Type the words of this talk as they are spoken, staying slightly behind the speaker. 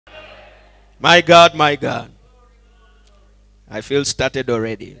My God, my God. I feel started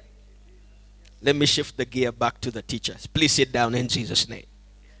already. Let me shift the gear back to the teachers. Please sit down in Jesus' name.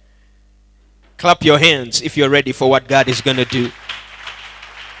 Clap your hands if you're ready for what God is going to do.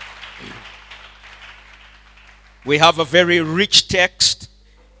 We have a very rich text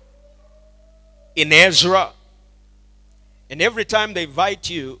in Ezra. And every time they invite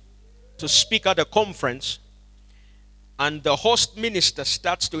you to speak at a conference and the host minister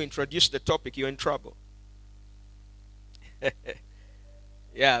starts to introduce the topic, you're in trouble.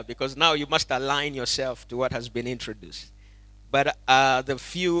 Yeah, because now you must align yourself to what has been introduced. But the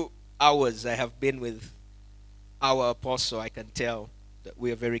few hours I have been with our apostle, I can tell that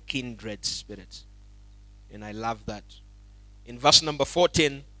we are very kindred spirits. And I love that. In verse number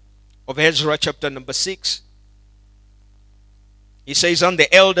 14 of Ezra chapter number 6, he says, and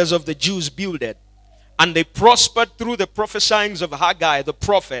the elders of the Jews builded, and they prospered through the prophesyings of Haggai the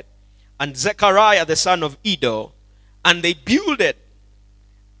prophet, and Zechariah the son of Iddo, and they builded,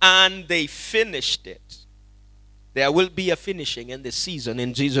 and they finished it. There will be a finishing in this season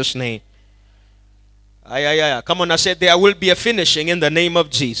in Jesus' name. Come on, I said there will be a finishing in the name of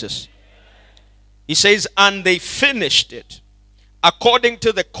Jesus. He says, and they finished it according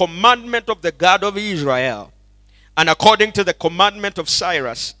to the commandment of the God of Israel, and according to the commandment of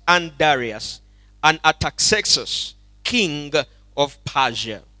Cyrus and Darius and Artaxerxes, king of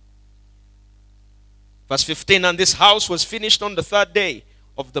Persia. Verse 15, and this house was finished on the 3rd day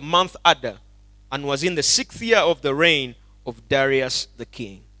of the month Adar, and was in the 6th year of the reign of Darius the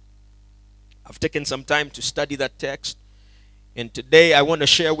king. I've taken some time to study that text, and today I want to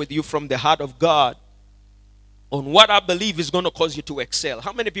share with you from the heart of God on what I believe is going to cause you to excel.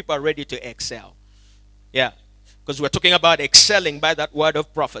 How many people are ready to excel? Yeah, because we're talking about excelling by that word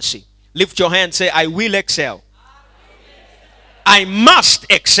of prophecy. Lift your hand, say, I will excel. I must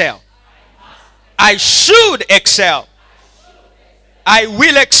excel. I should excel. I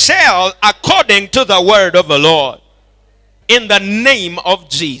will excel according to the word of the Lord. In the name of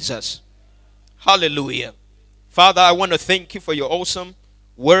Jesus. Hallelujah. Father, I want to thank you for your awesome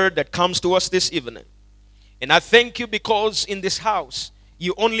word that comes to us this evening. And I thank you because in this house,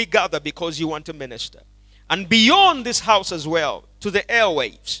 you only gather because you want to minister. And beyond this house as well, to the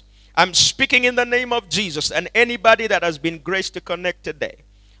airwaves, I'm speaking in the name of Jesus, and anybody that has been graced to connect today,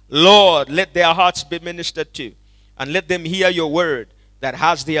 Lord, let their hearts be ministered to, and let them hear your word that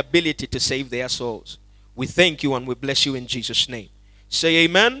has the ability to save their souls. We thank you and we bless you in Jesus' name. Say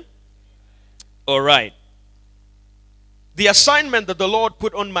amen. All right. The assignment that the Lord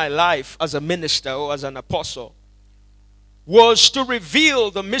put on my life as a minister or as an apostle was to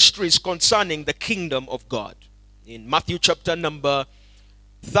reveal the mysteries concerning the kingdom of God. In Matthew chapter number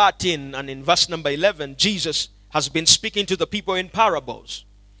 13 and in verse number 11, Jesus has been speaking to the people in parables.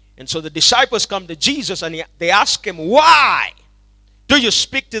 And so the disciples come to Jesus and they ask him, why do you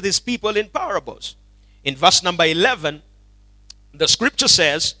speak to these people in parables? In verse number 11, the scripture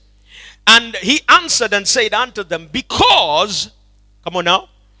says, and he answered and said unto them, because, come on now,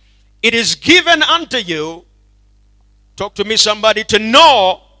 it is given unto you, talk to me somebody, to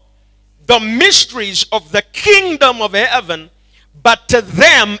know the mysteries of the kingdom of heaven, but to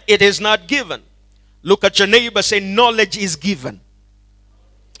them it is not given. Look at your neighbor, say, knowledge is given.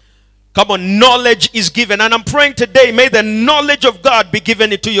 Come on, knowledge is given. And I'm praying today, may the knowledge of God be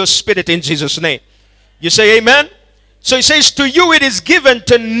given into your spirit in Jesus' name. You say amen? So he says, to you it is given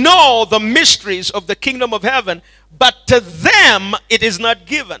to know the mysteries of the kingdom of heaven, but to them it is not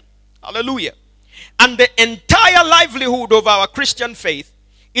given. Hallelujah. And the entire livelihood of our Christian faith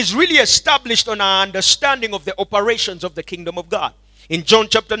is really established on our understanding of the operations of the kingdom of God. In John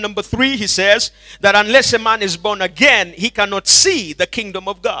chapter number 3, he says that unless a man is born again, he cannot see the kingdom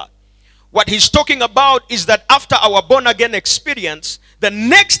of God. What he's talking about is that after our born again experience, the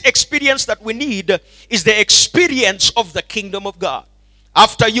next experience that we need is the experience of the kingdom of God.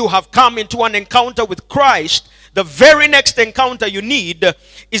 After you have come into an encounter with Christ, the very next encounter you need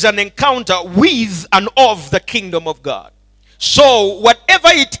is an encounter with and of the kingdom of God. So whatever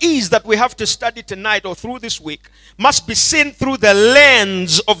it is that we have to study tonight or through this week must be seen through the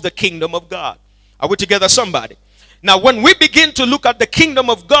lens of the kingdom of God. Are we together, somebody? Now, when we begin to look at the kingdom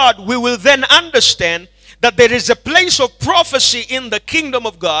of God, we will then understand that there is a place of prophecy in the kingdom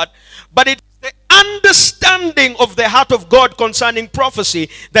of God, but it's the understanding of the heart of God concerning prophecy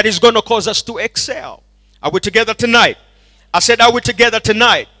that is going to cause us to excel. Are we together tonight? I said, are we together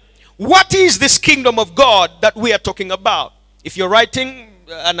tonight? What is this kingdom of God that we are talking about? If you're writing,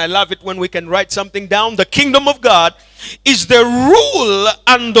 and I love it when we can write something down, the kingdom of God is the rule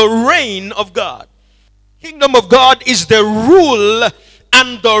and the reign of God. Kingdom of God is the rule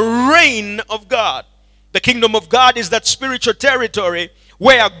and the reign of God. The kingdom of God is that spiritual territory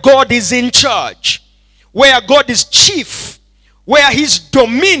where God is in charge, where God is chief, where his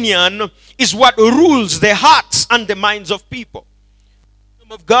dominion is what rules the hearts and the minds of people. The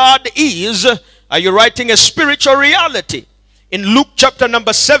kingdom of God is, are you writing, a spiritual reality? In Luke chapter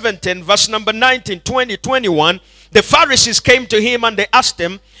number 17, verse number 19, 20, 21, the Pharisees came to him and they asked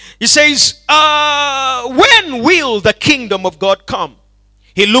him, he says, when will the kingdom of God come?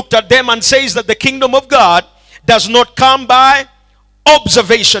 He looked at them and says that the kingdom of God does not come by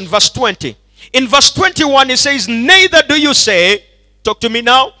observation. Verse 20. In verse 21 he says, neither do you say, talk to me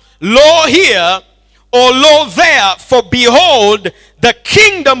now, lo here or lo there, for behold, the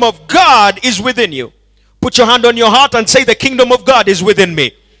kingdom of God is within you. Put your hand on your heart and say, the kingdom of God is within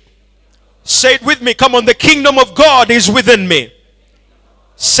me. Say it with me. Come on, the kingdom of God is within me.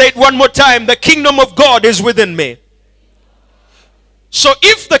 Say it one more time. The kingdom of God is within me. So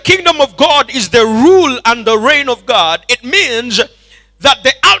if the kingdom of God is the rule and the reign of God, it means that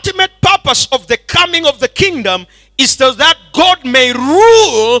the ultimate purpose of the coming of the kingdom is so that God may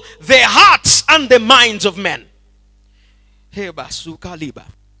rule the hearts and the minds of men.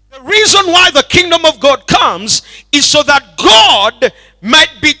 The reason why the kingdom of God comes is so that God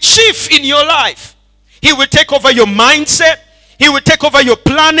might be chief in your life. He will take over your mindset. He will take over your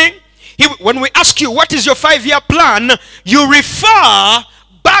planning. When we ask you, what is your 5-year plan? You refer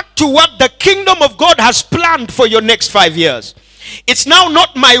back to what the kingdom of God has planned for your next 5 years. It's now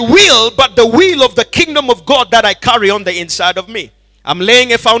not my will, but the will of the kingdom of God that I carry on the inside of me. I'm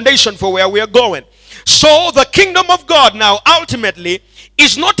laying a foundation for where we are going. So the kingdom of God now ultimately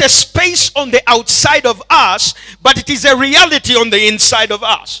is not a space on the outside of us, but it is a reality on the inside of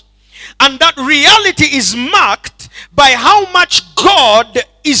us. And that reality is marked by how much God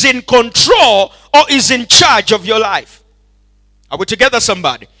is in control or is in charge of your life. Are we together,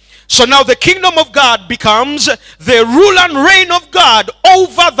 somebody? So now the kingdom of God becomes the rule and reign of God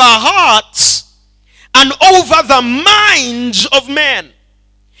over the hearts and over the minds of men.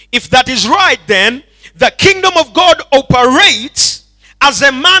 If that is right, then the kingdom of God operates as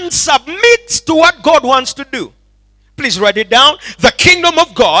a man submits to what God wants to do. Please write it down. The kingdom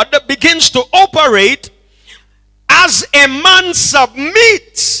of God begins to operate as a man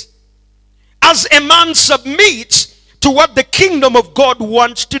submits. As a man submits to what the kingdom of God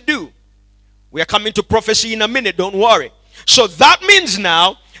wants to do. We are coming to prophecy in a minute, don't worry. So that means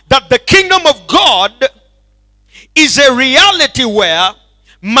now that the kingdom of God is a reality where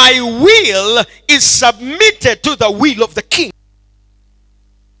my will is submitted to the will of the king.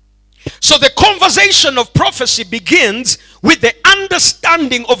 So the conversation of prophecy begins with the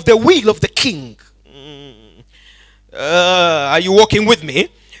understanding of the will of the king. Are you walking with me?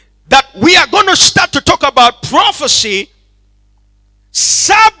 That we are going to start to talk about prophecy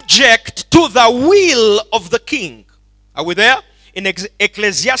subject to the will of the king. Are we there? In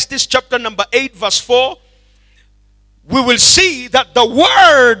Ecclesiastes chapter number 8 verse 4, we will see that the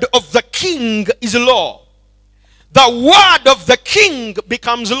word of the king is law. The word of the king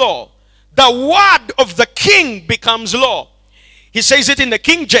becomes law. The word of the king becomes law. He says it in the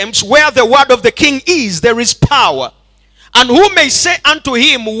King James, where the word of the king is, there is power. And who may say unto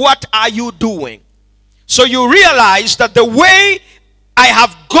him, what are you doing? So you realize that the way I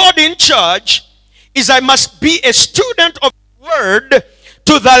have God in charge is I must be a student of the word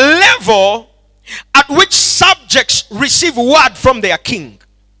to the level at which subjects receive word from their king.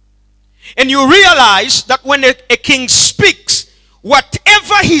 And you realize that when a king speaks,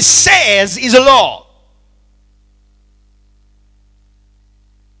 whatever he says is law.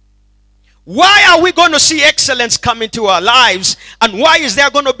 Why are we going to see excellence come into our lives? And why is there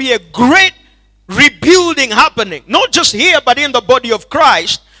going to be a great rebuilding happening? Not just here, but in the body of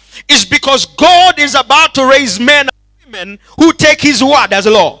Christ. Is because God is about to raise men and women who take his word as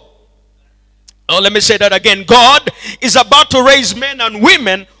law. Oh, let me say that again. God is about to raise men and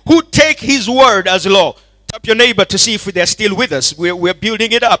women who take his word as law. Tap your neighbor to see if they're still with us. We're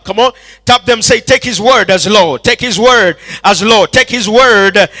building it up. Come on. Tap them, say, take his word as law. Take his word as law. Take his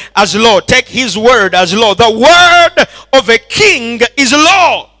word as law. Take his word as law. The word of a king is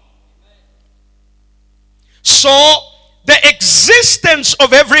law. So, the existence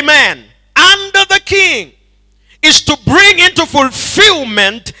of every man under the king is to bring into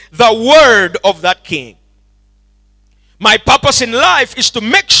fulfillment the word of that king. My purpose in life is to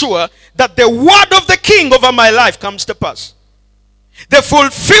make sure that the word of the king over my life comes to pass. The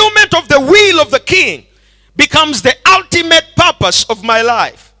fulfillment of the will of the king becomes the ultimate purpose of my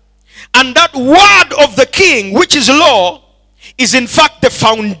life. And that word of the king, which is law, is in fact the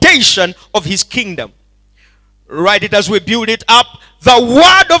foundation of his kingdom. Write it as we build it up. the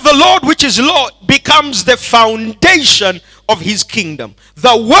word of the Lord, which is law, becomes the foundation of his kingdom.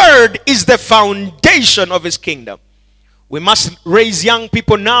 The word is the foundation of his kingdom. We must raise young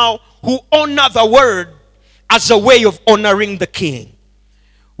people now who honor the word as a way of honoring the king.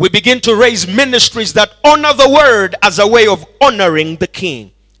 We begin to raise ministries that honor the word as a way of honoring the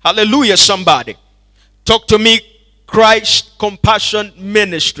king. Hallelujah, somebody. Talk to me. Christ Compassion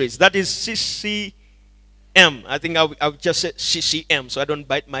Ministries. That is CCM. I think I'll just say CCM so I don't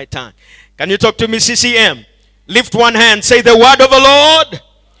bite my tongue. Can you talk to me, CCM? Lift one hand. Say, the word of the Lord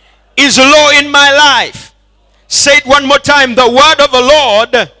is law in my life. Say it one more time. The word of the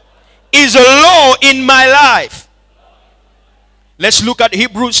Lord is law in my life. Let's look at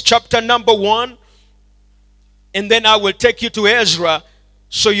Hebrews chapter number 1. And then I will take you to Ezra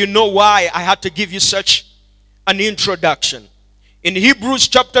so you know why I had to give you such an introduction. In Hebrews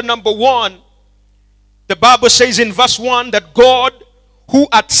chapter number 1, the Bible says in verse 1 that God, who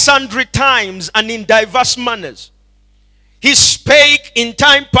at sundry times and in diverse manners, he spake in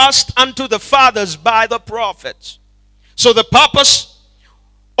time past unto the fathers by the prophets. So the purpose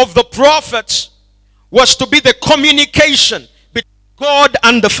of the prophets was to be the communication between God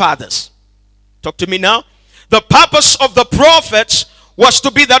and the fathers. Talk to me now. The purpose of the prophets was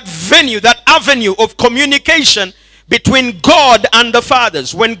to be that venue, that avenue of communication between God and the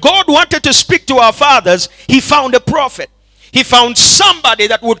fathers. When God wanted to speak to our fathers, he found a prophet. He found somebody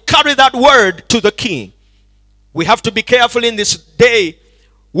that would carry that word to the king. We have to be careful in this day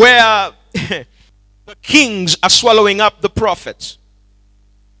where the kings are swallowing up the prophets.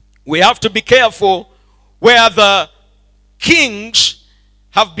 We have to be careful where the kings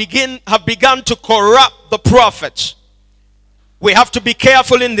have begun to corrupt the prophets. We have to be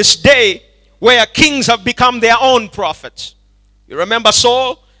careful in this day where kings have become their own prophets. You remember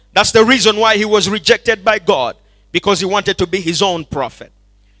Saul? That's the reason why he was rejected by God, because he wanted to be his own prophet.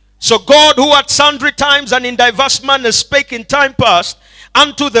 So God, who at sundry times and in diverse manners spake in time past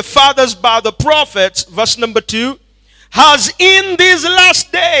unto the fathers by the prophets, verse number 2, has in these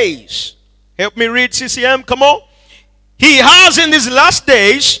last days, help me read, CCM, come on. He has in these last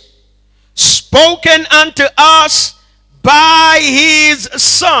days spoken unto us by his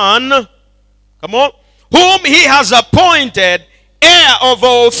Son, come on, whom he has appointed heir of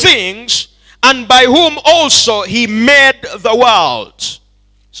all things, and by whom also he made the world.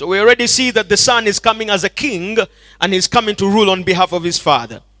 So we already see that the Son is coming as a king, and he's coming to rule on behalf of his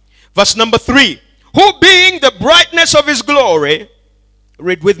Father. Verse number 3, who being the brightness of his glory,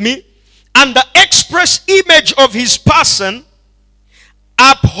 read with me, and the express image of his person,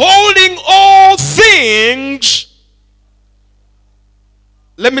 upholding all things.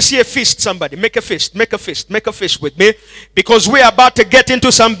 Let me see a fist, somebody. Make a fist, make a fist, make a fist with me, because we are about to get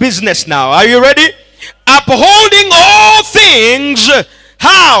into some business now. Are you ready? Upholding all things.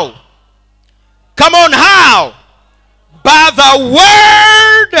 How? Come on, how? By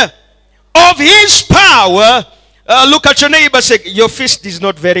the word of his power. Look at your neighbor, say, your fist is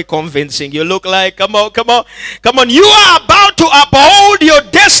not very convincing. You look like, come on, come on, come on. You are about to uphold your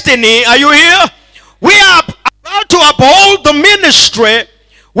destiny. Are you here? We are about to uphold the ministry.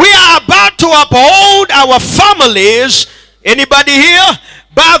 We are about to uphold our families. Anybody here?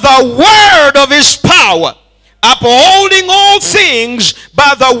 By the word of his power. Upholding all things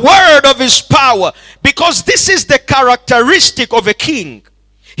by the word of his power. Because this is the characteristic of a king.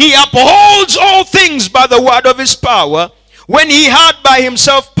 He upholds all things by the word of his power. When he had by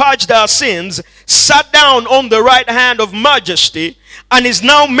himself purged our sins, sat down on the right hand of majesty, and is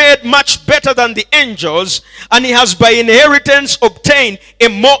now made much better than the angels, and he has by inheritance obtained a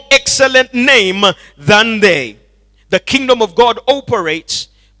more excellent name than they. The kingdom of God operates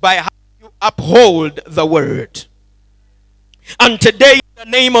by how you uphold the word. And today, in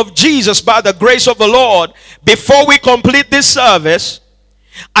the name of Jesus, by the grace of the Lord, before we complete this service,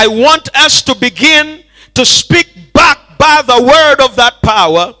 I want us to begin to speak back by the word of that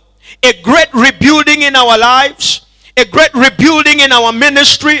power, a great rebuilding in our lives, a great rebuilding in our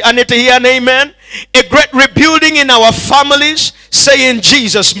ministry. I need to hear an amen. A great rebuilding in our families. Say in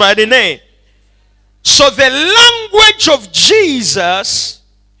Jesus' mighty name. So the language of Jesus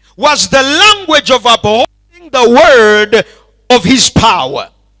was the language of upholding the word of his power.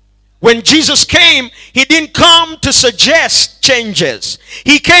 When Jesus came, he didn't come to suggest changes.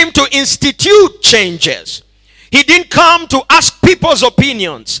 He came to institute changes. He didn't come to ask people's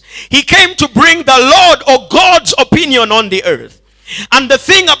opinions. He came to bring the Lord or God's opinion on the earth. And the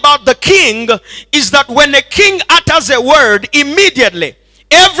thing about the king is that when a king utters a word, immediately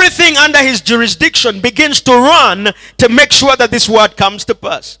everything under his jurisdiction begins to run to make sure that this word comes to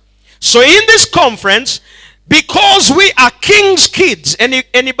pass. So in this conference, Because we are king's kids.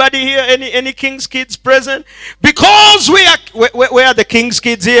 Anybody here? Any king's kids present? Because we are, where are the king's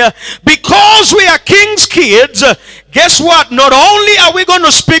kids here? Because we are king's kids, guess what? Not only are we going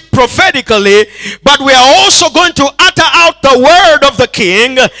to speak prophetically, but we are also going to utter out the word of the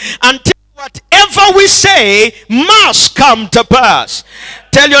king until whatever we say must come to pass.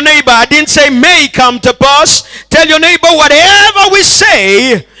 Tell your neighbor, I didn't say may come to pass. Tell your neighbor, whatever we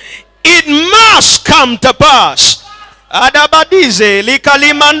say, it must come to pass. Adabadize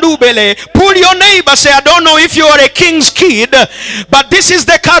likalimandubele. Pull your neighbor, say, I don't know if you are a king's kid, but this is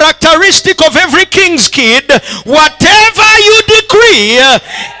the characteristic of every king's kid. Whatever you decree,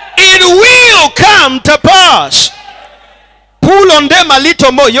 it will come to pass. Pull on them a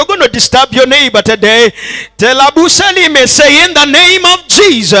little more. You're going to disturb your neighbor today. Tell Abu Salime, say, in the name of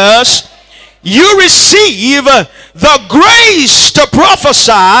Jesus, you receive the grace to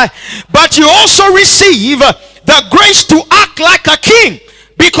prophesy, but you also receive the grace to act like a king,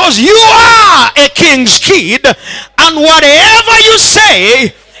 because you are a king's kid, and whatever you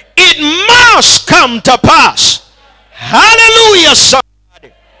say, it must come to pass. Hallelujah,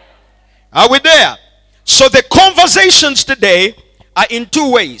 somebody. Are we there? So the conversations today are in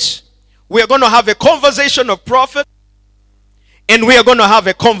two ways. We are going to have a conversation of prophet, and we are going to have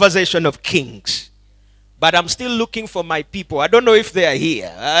a conversation of kings. But I'm still looking for my people. I don't know if they are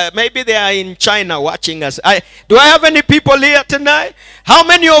here. Maybe they are in China watching us. Do I have any people here tonight? How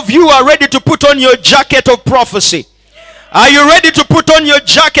many of you are ready to put on your jacket of prophecy? Are you ready to put on your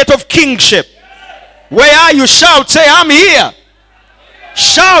jacket of kingship? Where are you? Shout, say, I'm here.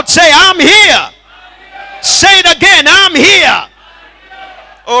 Shout, say, I'm here. Say it again, I'm here.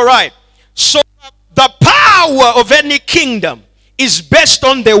 All right. So the power of any kingdom is based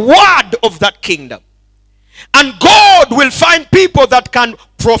on the word of that kingdom. And God will find people that can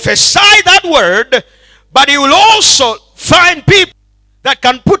prophesy that word, but he will also find people that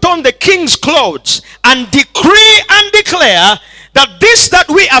can put on the king's clothes and decree and declare that this that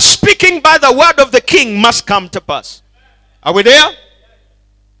we are speaking by the word of the king must come to pass. Are we there?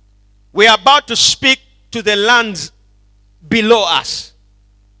 We are about to speak to the lands below us.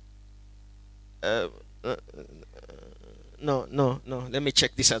 No. Let me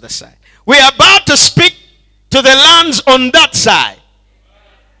check this other side. We are about to speak to the lands on that side.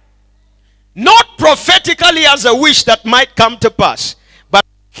 Not prophetically as a wish that might come to pass, but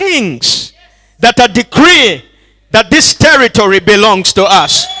kings that are decreeing that this territory belongs to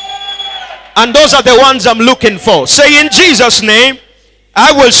us. And those are the ones I'm looking for. Say, in Jesus' name,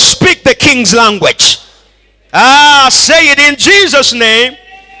 I will speak the king's language. Say it, in Jesus' name,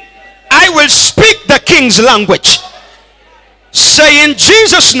 I will speak the king's language. Say, in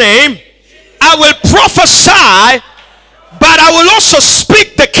Jesus' name, I will prophesy, but I will also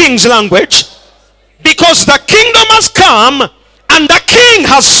speak the king's language, because the kingdom has come and the king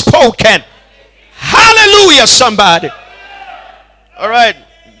has spoken. Hallelujah, somebody. All right.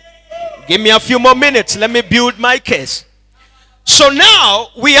 Give me a few more minutes. Let me build my case. So now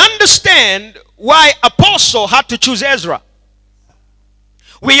we understand why Apostle had to choose Ezra.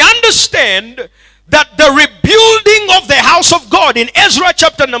 We understand that the rebuilding of the house of God in Ezra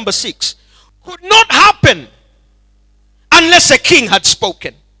chapter number 6 could not happen unless a king had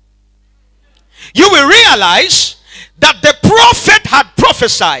spoken. You will realize that the prophet had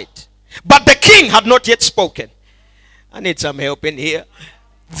prophesied, but the king had not yet spoken. I need some help in here.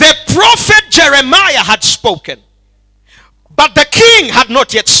 The prophet Jeremiah had spoken, but the king had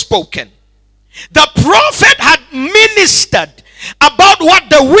not yet spoken. The prophet had ministered about what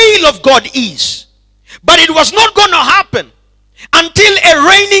the will of God is, but it was not going to happen until a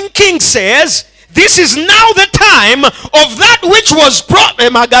reigning king says, this is now the time of that which was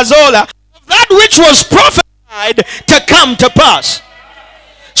prophesied to come to pass.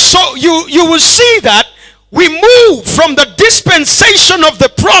 So you will see that we move from the dispensation of the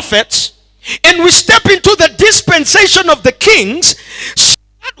prophets and we step into the dispensation of the kings, so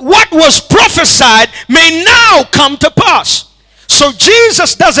that what was prophesied may now come to pass. So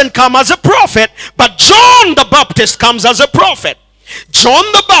Jesus doesn't come as a prophet, but John the Baptist comes as a prophet. John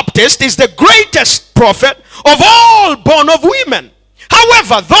the Baptist is the greatest prophet of all born of women.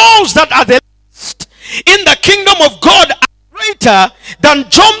 However, those that are the least in the kingdom of God are greater than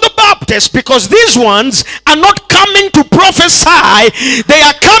John the Baptist, because these ones are not coming to prophesy. They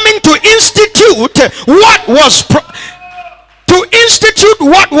are coming to institute what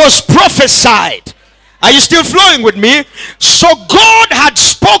was prophesied. Are you still flowing with me? So God had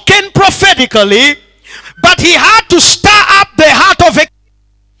spoken prophetically, but he had to stir up the heart of a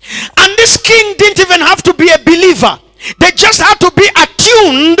king. And this king didn't even have to be a believer. They just had to be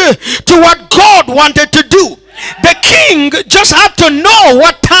attuned to what God wanted to do. The king just had to know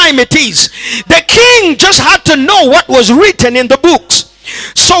what time it is. The king just had to know what was written in the books.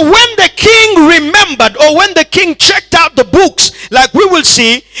 So when the king remembered, or when the king checked out the books, like we will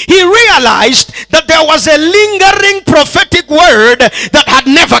see, he realized that there was a lingering prophetic word that had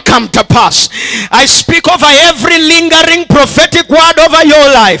never come to pass. I speak over every lingering prophetic word over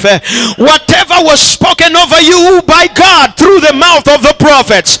your life. Whatever was spoken over you by God through the mouth of the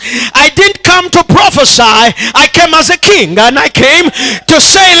prophets. I didn't come to prophesy. I came as a king, and I came to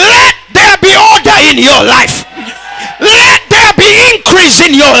say, let there be order in your life. Let there be increase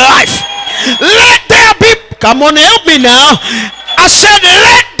in your life. Let there be, come on, help me now. I said,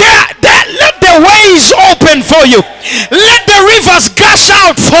 let the ways open for you. Let the rivers gush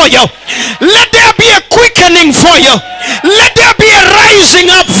out for you. Let there be a quickening for you. Let there be a rising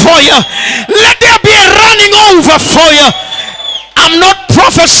up for you. Let there be a running over for you. I'm not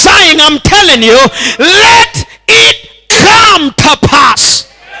prophesying, I'm telling you, let it come to pass.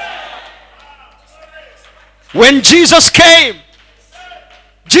 When Jesus came,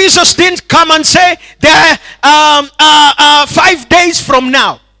 Jesus didn't come and say, there 5 days from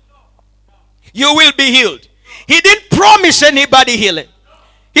now you will be healed. He didn't promise anybody healing.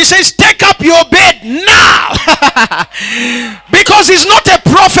 He says, take up your bed now. Because he's not a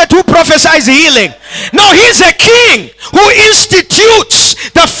prophet who prophesies healing. No, he's a king who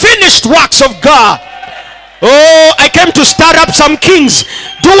institutes the finished works of God. Oh, I came to start up some kings.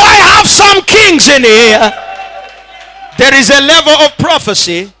 Do I have some kings in here? There is a level of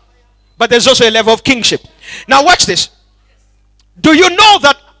prophecy, but there's also a level of kingship. Now watch this. Do you know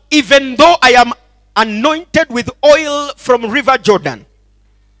that even though I am anointed with oil from River Jordan,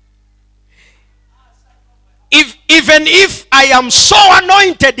 even if I am so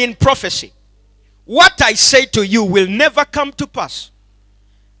anointed in prophecy, what I say to you will never come to pass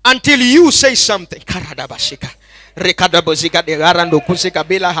until you say something.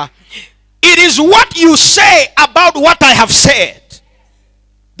 It is what you say about what I have said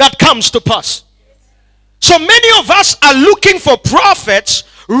that comes to pass. So many of us are looking for prophets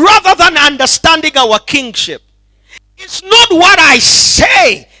rather than understanding our kingship. It's not what I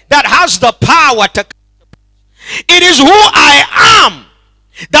say that has the power to. It is who I am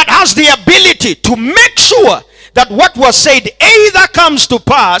that has the ability to make sure that what was said either comes to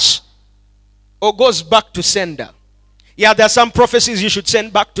pass or goes back to sender. Yeah, there are some prophecies you should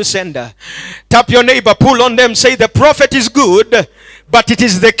send back to sender. Tap your neighbor, pull on them, say the prophet is good, but it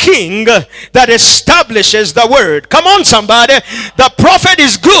is the king that establishes the word. Come on, somebody. The prophet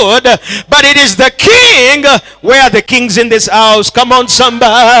is good, but it is the king. Where are the kings in this house? Come on,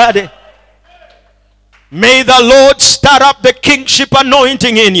 somebody. May the Lord stir up the kingship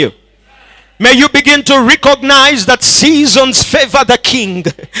anointing in you. May you begin to recognize that seasons favor the king.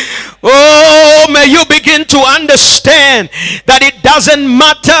 Oh, may you begin to understand that it doesn't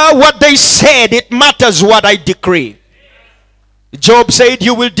matter what they said, it matters what I decree. Job said,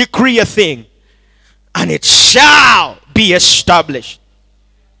 you will decree a thing and it shall be established.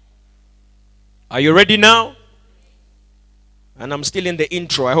 Are you ready now? And I'm still in the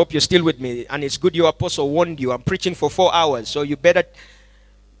intro. I hope you're still with me. And it's good your apostle warned you. I'm preaching for 4 hours, so you better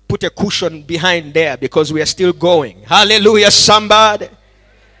put a cushion behind there because we are still going. Hallelujah, somebody.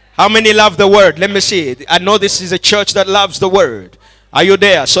 How many love the word? Let me see. I know this is a church that loves the word. Are you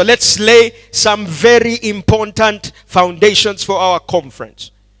there? So let's lay some very important foundations for our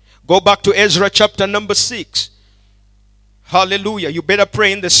conference. Go back to Ezra chapter number 6. Hallelujah. You better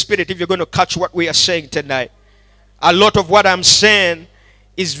pray in the spirit if you're going to catch what we are saying tonight. A lot of what I'm saying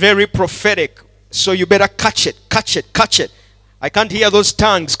is very prophetic. So you better catch it, catch it, catch it. I can't hear those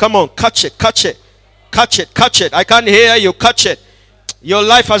tongues. Come on, catch it, catch it, catch it, catch it. I can't hear you, catch it. Your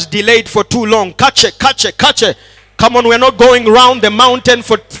life has delayed for too long. Catch it, catch it, catch it. Come on, we're not going round the mountain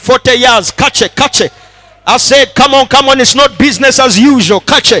for 40 years. Catch it, catch it. I said, come on, come on. It's not business as usual.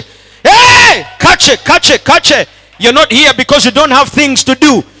 Catch it. Hey, catch it, catch it, catch it. You're not here because you don't have things to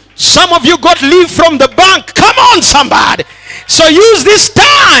do. Some of you got leave from the bank. Come on, somebody. So use this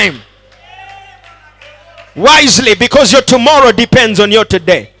time wisely because your tomorrow depends on your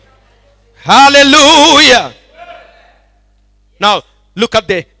today. Hallelujah. Now, look at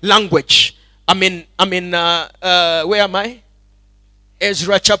the language. Where am I?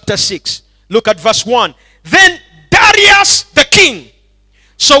 Ezra chapter 6. Look at verse 1. Then Darius the king.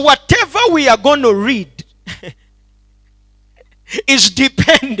 So whatever we are going to read is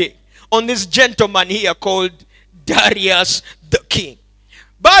depending on this gentleman here called Darius the king.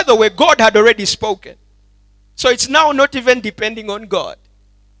 By the way, God had already spoken. So it's now not even depending on God.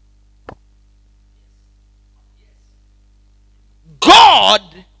 God,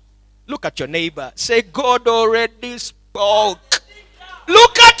 look at your neighbor. Say, God already spoke.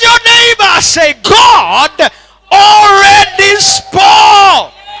 Look at your neighbor. Say, God already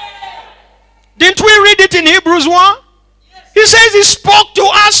spoke. Didn't we read it in Hebrews 1? He says he spoke to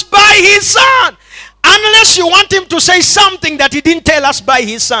us by his son. Unless you want him to say something that he didn't tell us by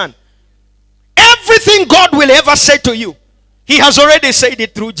his son. Everything God will ever say to you, he has already said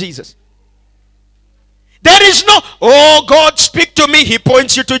it through Jesus. There is no, oh, God speak to me. He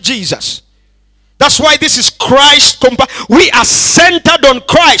points you to Jesus. That's why this is Christ. We are centered on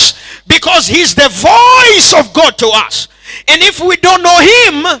Christ because he's the voice of God to us. And if we don't know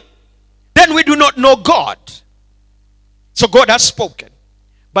him, then we do not know God. So God has spoken.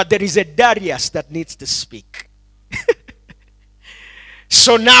 But there is a Darius that needs to speak.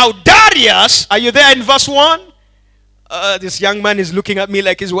 So now Darius, are you there in verse 1? This young man is looking at me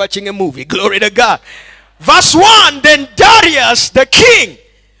like he's watching a movie. Glory to God. Verse 1, then Darius the king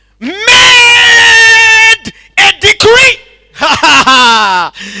made a decree.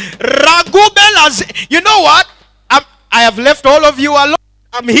 You know what? I have left all of you alone.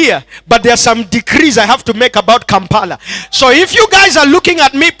 I'm here, but there are some decrees I have to make about Kampala. So if you guys are looking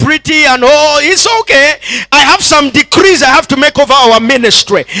at me pretty and oh, it's okay. I have some decrees I have to make over our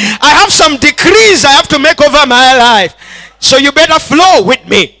ministry. I have some decrees I have to make over my life. So you better flow with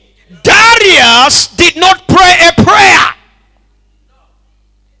me. Darius did not pray a prayer.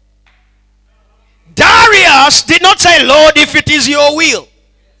 Darius did not say, Lord, if it is your will.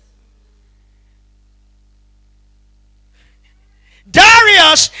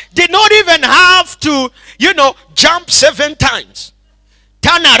 Darius did not even have to, jump 7 times.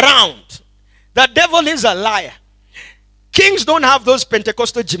 Turn around. The devil is a liar. Kings don't have those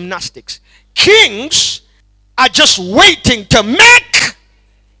Pentecostal gymnastics. Kings are just waiting to make.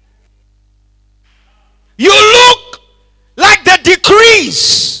 You look like the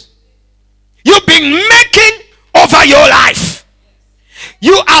decrees you've been making over your life.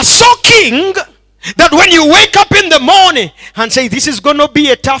 You are so king that when you wake up in the morning and say, this is going to be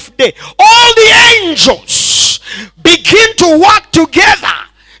a tough day, all the angels begin to work together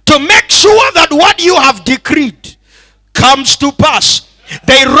to make sure that what you have decreed comes to pass.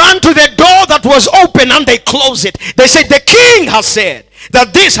 They run to the door that was open and they close it. They say, the king has said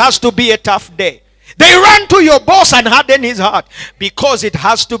that this has to be a tough day. They run to your boss and harden his heart because it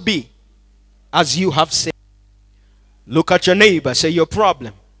has to be as you have said. Look at your neighbor, say your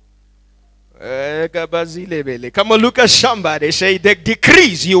problem. Come on, look at somebody, say the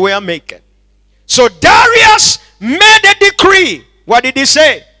decrees you were making. So Darius made a decree. What did he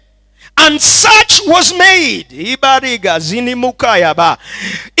say? And such was made in the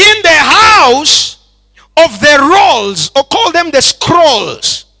house of the rolls, or call them the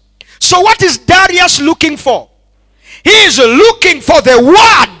scrolls. So what is Darius looking for? He is looking for the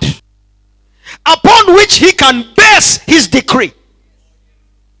word upon which he can base his decree.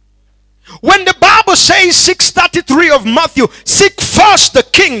 When the Bible says 6:33 of Matthew, seek first the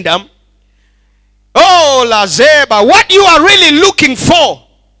kingdom. Oh, Lazeba, what you are really looking for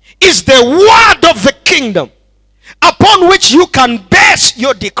is the word of the kingdom upon which you can base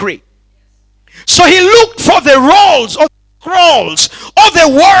your decree. So he looked for the rolls or scrolls or the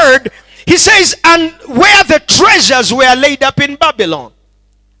word. He says, and where the treasures were laid up in Babylon.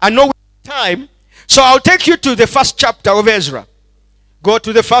 I know we have time, so I'll take you to the first chapter of Ezra. Go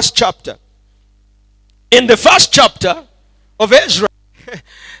to the first chapter. In the first chapter of Ezra,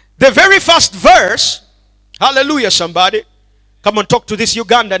 the very first verse, hallelujah somebody. Come on, talk to this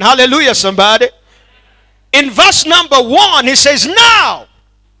Ugandan. Hallelujah somebody. In verse number 1, he says, now,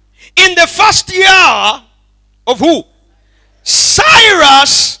 in the first year of who?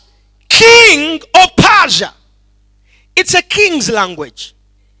 Cyrus, king of Persia. It's a king's language.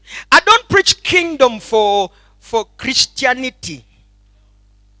 I don't preach kingdom for Christianity.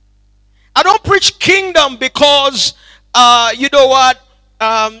 I don't preach kingdom because, you know what,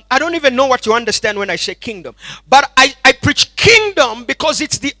 I don't even know what you understand when I say kingdom. But I preach kingdom because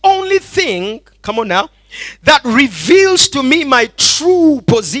it's the only thing, come on now, that reveals to me my true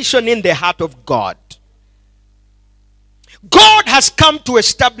position in the heart of God. God has come to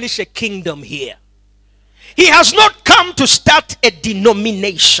establish a kingdom here. He has not come to start a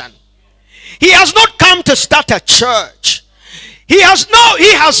denomination. He has not come to start a church. Even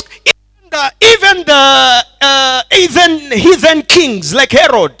heathen kings like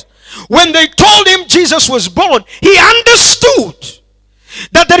Herod, when they told him Jesus was born, he understood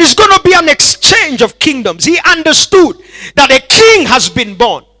that there is going to be an exchange of kingdoms. He understood that a king has been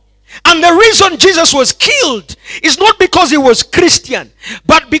born. And the reason Jesus was killed is not because he was Christian,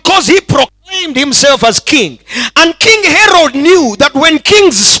 but because he proclaimed proclaimed himself as king. And King Herod knew that when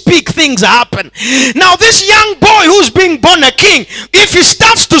kings speak, things happen. Now this young boy who's being born a king, if he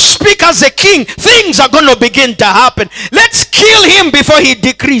starts to speak as a king, things are going to begin to happen. Let's kill him before he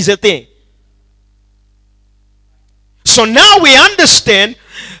decrees a thing. So now we understand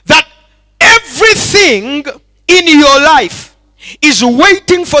that everything in your life is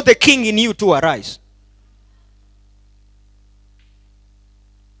waiting for the king in you to arise.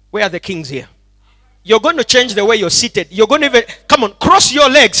 Where are the kings here? You're going to change the way you're seated. You're going to even, come on, cross your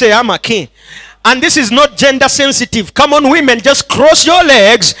legs, say, I'm a king. And this is not gender sensitive. Come on, women, just cross your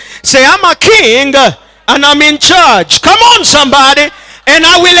legs, say, I'm a king and I'm in charge. Come on, somebody. And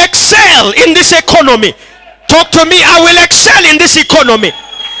I will excel in this economy. Talk to me. I will excel in this economy.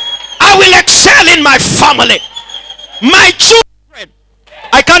 I will excel in my family. My children,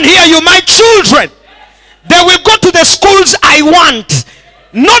 I can hear you, my children, they will go to the schools I want.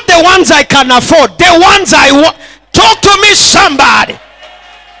 Not the ones I can afford. The ones I want. Talk to me, somebody.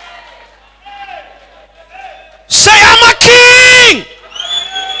 Say, I'm a king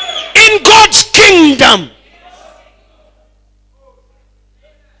in God's kingdom.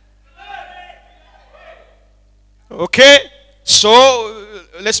 Okay, so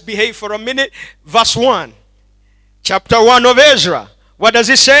let's behave for a minute. Verse 1, chapter 1 of Ezra. What does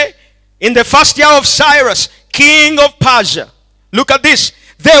it say? In the first year of Cyrus, king of Persia. Look at this.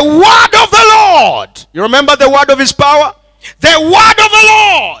 The word of the Lord. You remember the word of his power? The word of the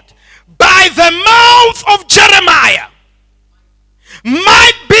Lord by the mouth of Jeremiah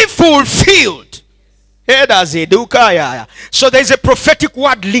might be fulfilled. So there's a prophetic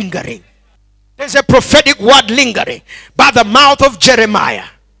word lingering. There's a prophetic word lingering by the mouth of Jeremiah.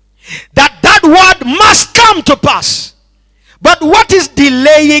 That word must come to pass. But what is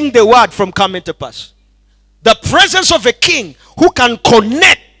delaying the word from coming to pass? The presence of a king who can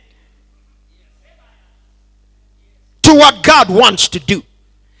connect to what God wants to do.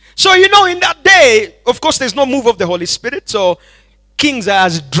 So, you know, in that day, of course, there's no move of the Holy Spirit. So, kings are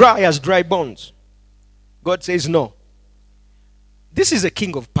as dry bones. God says, no. This is a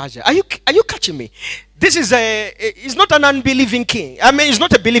king of Persia. Are you catching me? This is he's not an unbelieving king. I mean, he's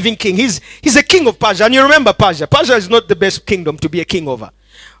not a believing king. He's a king of Persia. And you remember Persia. Persia is not the best kingdom to be a king over.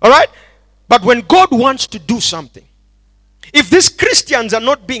 All right? But when God wants to do something, if these Christians are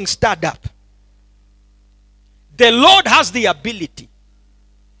not being stirred up, the Lord has the ability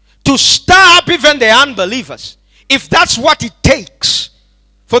to stir up even the unbelievers, if that's what it takes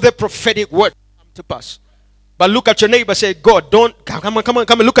for the prophetic word to come to pass. But look at your neighbor, say, God, don't, come on,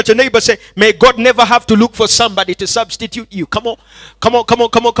 look at your neighbor, say, may God never have to look for somebody to substitute you. Come on,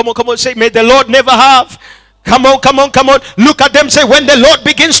 say, may the Lord never have. Come on. Look at them, say, when the Lord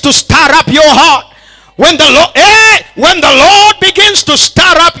begins to stir up your heart, when the Lord begins to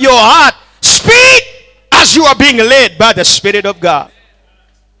stir up your heart, speak as you are being led by the Spirit of God.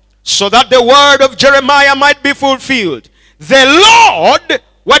 So that the word of Jeremiah might be fulfilled. The Lord,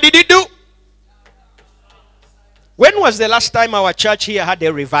 what did he do? When was the last time our church here had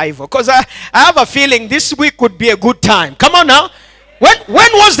a revival? Because I have a feeling this week would be a good time. Come on now. When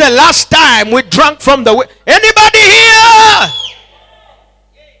was the last time we drank from the... Anybody here?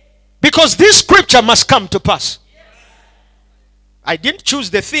 Because this scripture must come to pass. I didn't choose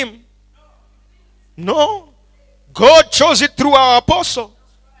the theme. No. God chose it through our apostle.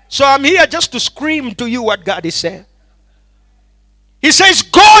 So I'm here just to scream to you what God is saying. He says,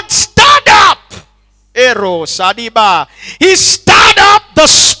 God stirred up. He stirred up the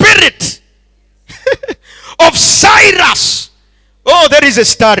spirit of Cyrus. Oh, there is a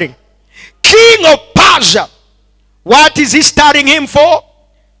stirring. King of Persia. What is he stirring him for?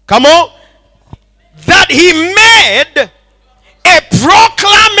 Come on. That he made a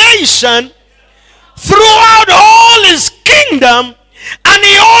proclamation throughout all his kingdom, and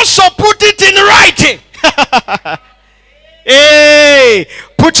he also put it in writing. Hey,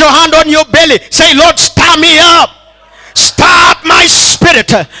 put your hand on your belly. Say, Lord, stir me up. Stir up my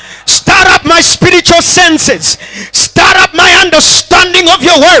spirit. Stir up my spiritual senses. Stir up my understanding of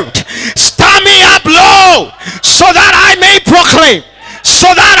your word. Stir me up, Lord, so that I may proclaim,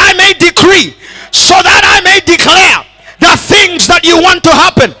 so that I may decree, so that I may declare the things that you want to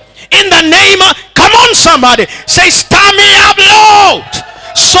happen. In the name of, come on somebody, say, stir me up, Lord,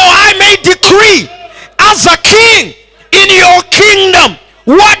 so I may decree as a king in your kingdom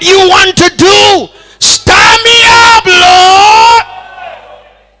what you want to do. Stir me up, Lord.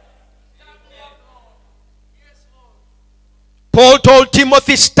 Paul told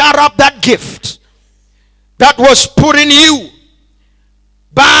Timothy, stir up that gift that was put in you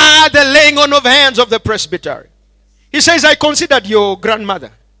by the laying on of hands of the presbytery. He says, I considered your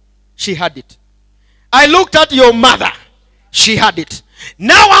grandmother. She had it. I looked at your mother. She had it.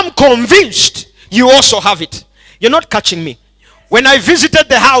 Now I'm convinced you also have it. You're not catching me. When I visited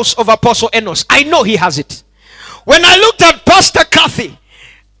the house of Apostle Enos, I know he has it. When I looked at Pastor Kathy,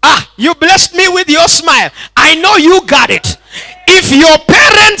 you blessed me with your smile. I know you got it. If your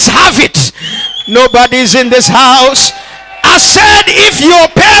parents have it, nobody's in this house. I said, if your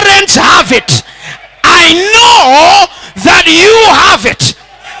parents have it, I know that you have it.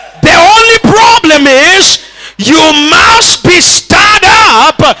 The only problem is you must be stirred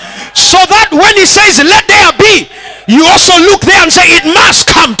up so that when he says, let there be, you also look there and say, it must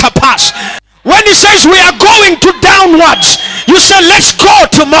come to pass. When he says we are going to downwards, you say, let's go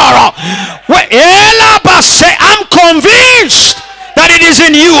tomorrow. I'm convinced that it is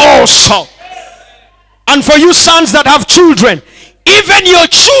in you also. And for you sons that have children, even your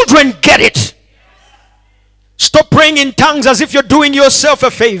children get it. Stop praying in tongues as if you're doing yourself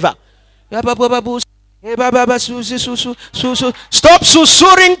a favor. Stop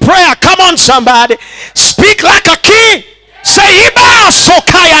susurring prayer. Come on, somebody. Speak like a king. Say, it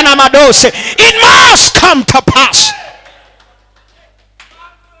must come to pass.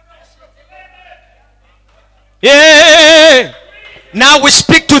 Yeah. Now we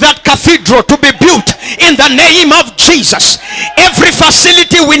speak to that cathedral to be built in the name of Jesus. Every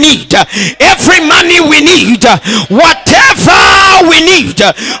facility we need, every money we need, whatever we need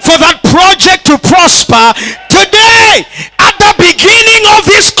for that project to prosper, today at the beginning of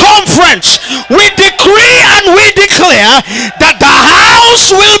this conference, we decree and we declare that the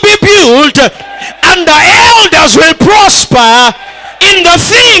house will be built and the elders will prosper in the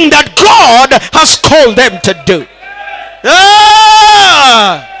thing that God has called them to do.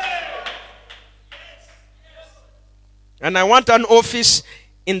 And I want an office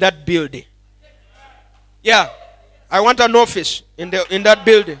in that building. Yeah, I want an office in that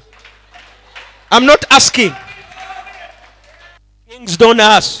building. I'm not asking. Kings don't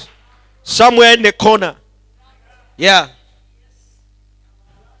ask. Somewhere in the corner. Yeah.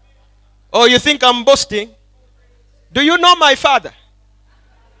 Oh, you think I'm boasting? Do you know my father?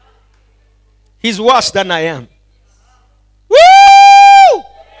 He's worse than I am. Woo!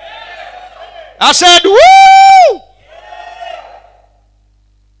 I said, woo!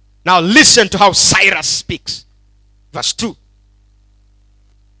 Now listen to how Cyrus speaks. Verse 2.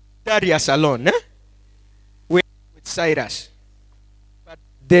 Darius alone, with Cyrus. But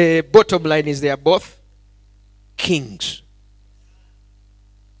the bottom line is they are both kings.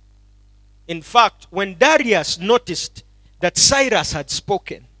 In fact, when Darius noticed that Cyrus had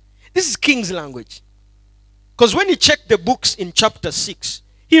spoken, this is king's language. Because when he checked the books in chapter 6,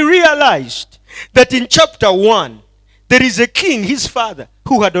 he realized that in chapter 1, there is a king, his father,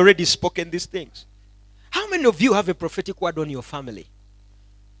 who had already spoken these things. How many of you have a prophetic word on your family?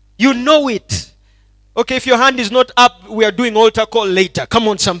 You know it. Okay, if your hand is not up, we are doing altar call later. Come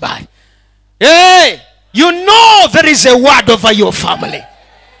on, somebody. Hey, you know there is a word over your family.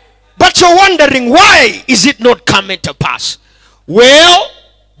 But you're wondering, why is it not coming to pass? Well,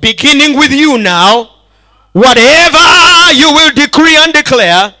 beginning with you now, whatever you will decree and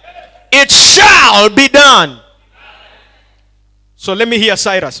declare, it shall be done. So let me hear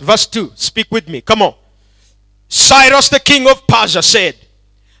Cyrus. Verse 2. Speak with me. Come on. Cyrus the king of Persia said,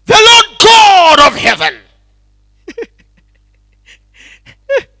 the Lord God of heaven.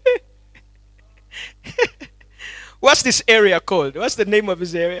 What's this area called? What's the name of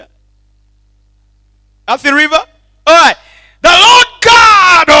his area? Athi River? Alright. The Lord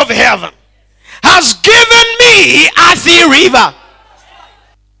God of heaven has given me Athi River.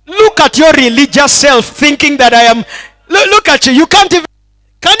 Look at your religious self thinking that I am. Look at you. You can't even.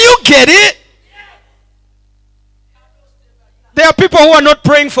 Can you get it? There are people who are not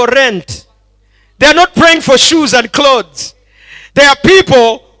praying for rent. They are not praying for shoes and clothes. There are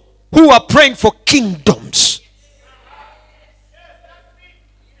people who are praying for kingdoms.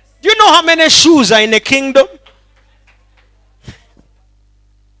 Do you know how many shoes are in a kingdom?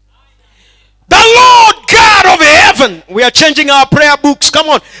 The Lord God of heaven. We are changing our prayer books. Come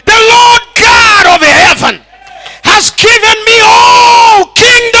on. The Lord God of heaven has given me all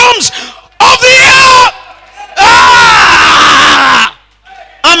kingdoms of the earth.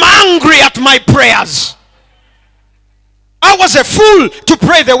 I'm angry at my prayers. I was a fool to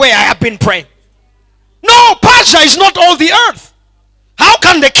pray the way I have been praying. No, Persia is not all the earth. How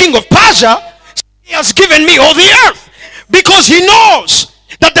can the king of Persia say he has given me all the earth? Because he knows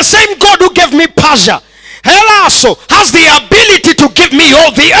that the same God who gave me Persia also has the ability to give me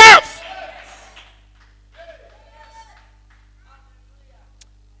all the earth.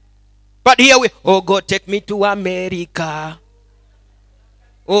 But here we, oh God, take me to America.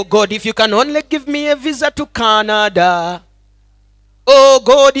 Oh God, if you can only give me a visa to Canada. Oh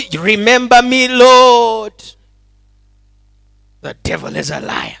God, remember me, Lord. The devil is a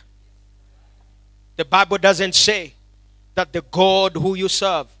liar. The Bible doesn't say that the God who you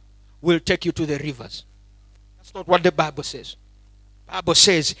serve will take you to the rivers. That's not what the Bible says. The Bible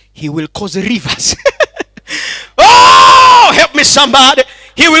says he will cause rivers. Oh, help me somebody.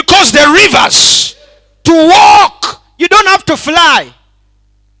 He will cause the rivers to walk. You don't have to fly.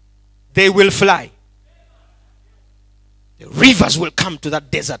 They will fly. The rivers will come to that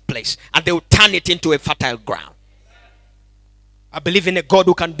desert place and they will turn it into a fertile ground. I believe in a God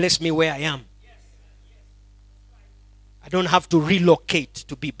who can bless me where I am. I don't have to relocate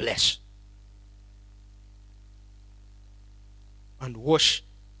to be blessed. And wash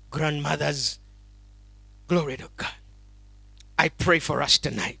grandmothers. Glory to God. I pray for us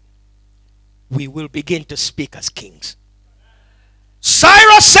tonight. We will begin to speak as kings.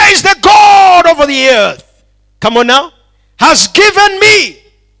 Cyrus says the God over the earth, come on now, has given me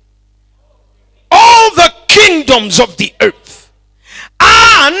all the kingdoms of the earth.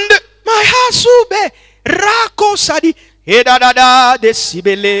 And my hasube rako sadi edadada de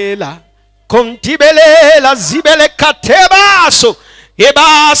sibelela contibelela zibele katebaso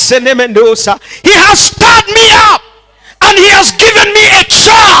ebasene mendosa. He has stirred me up and he has given me a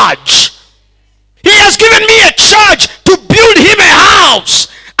charge. He has given me a charge to build him a house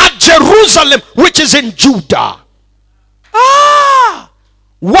at Jerusalem, which is in Judah.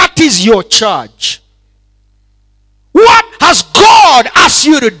 What is your charge? What has God asked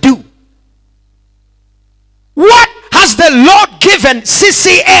you to do? What has the Lord given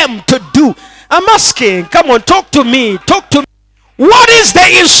CCM to do? I'm asking. Come on, talk to me. Talk to me. What is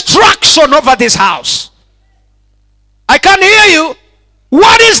the instruction over this house? I can't hear you.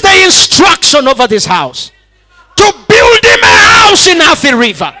 What is the instruction over this house? To build him a house in Athi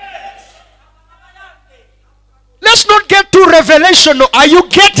River. Let's not get to revelation. Are you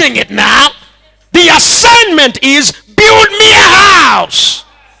getting it now? The assignment is build me a house.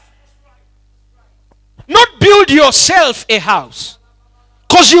 Not build yourself a house.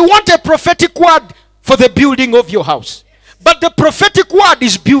 Because you want a prophetic word for the building of your house. But the prophetic word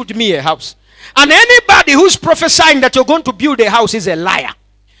is build me a house. And anybody who's prophesying that you're going to build a house is a liar.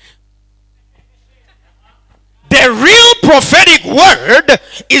 The real prophetic word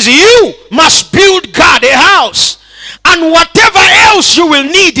is you must build God a house. And whatever else you will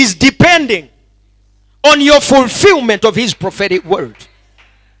need is depending on your fulfillment of his prophetic word.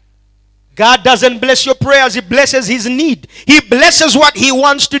 God doesn't bless your prayers, he blesses his need. He blesses what he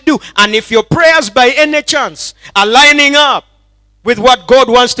wants to do. And if your prayers by any chance are lining up with what God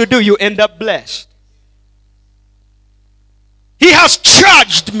wants to do, you end up blessed. He has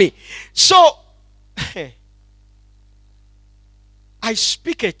charged me. So, I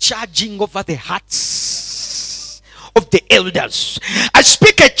speak a charging over the hearts of the elders. I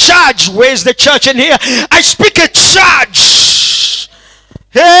speak a charge. Where's the church in here? I speak a charge.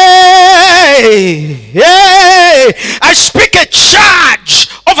 Hey, hey. I speak a charge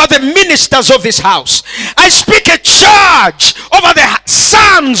over the ministers of this house. I speak a charge over the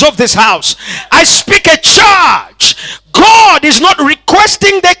sons of this house. I speak a charge. God is not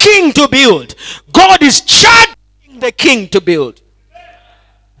requesting the king to build. God is charging the king to build.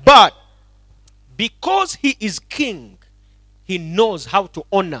 But because he is king, he knows how to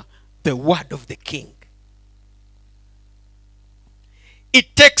honor the word of the king.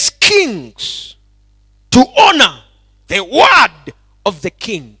 It takes kings to honor the word of the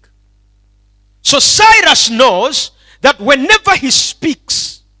king. So Cyrus knows that whenever he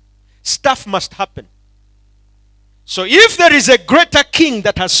speaks, stuff must happen. So if there is a greater king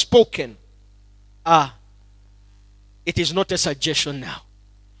that has spoken, it is not a suggestion now.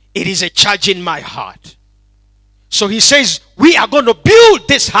 It is a charge in my heart. So he says, we are going to build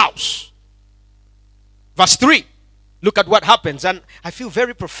this house. Verse 3. Look at what happens. And I feel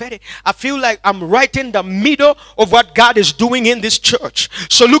very prophetic. I feel like I'm right in the middle of what God is doing in this church.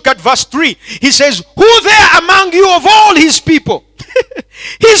 So look at verse 3. He says, who there among you of all his people?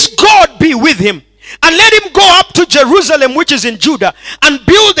 His God be with him. And let him go up to Jerusalem, which is in Judah, and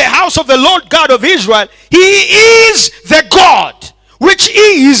build the house of the Lord God of Israel. He is the God which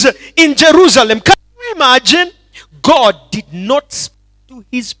is in Jerusalem. Can you imagine? God did not speak to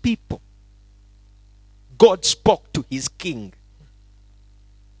his people. God spoke to his king.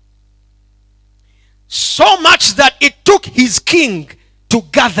 So much that it took his king to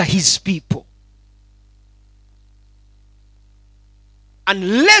gather his people.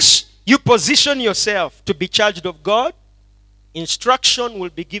 Unless you position yourself to be charged of God, instruction will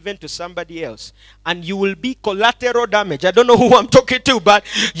be given to somebody else, and you will be collateral damage. I don't know who I'm talking to, but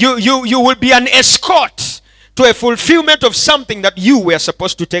you will be an escort to a fulfillment of something that you were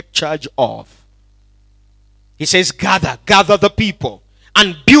supposed to take charge of. He says, gather the people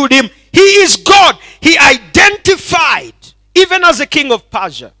and build him. He is God. He identified, even as the king of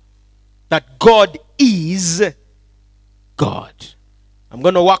Persia, that God is God. I'm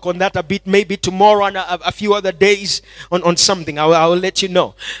going to work on that a bit, maybe tomorrow and a few other days on something. I will let you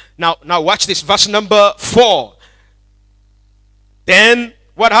know. Now watch this, verse number 4. Then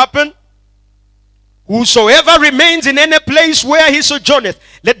what happened? Whosoever remains in any place where he sojourneth,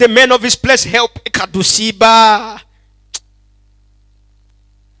 let the men of his place help. Kadusiba.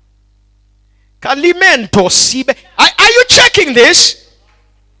 Kalimento sibe. Are you checking this?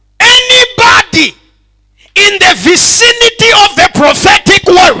 Anybody in the vicinity of the prophetic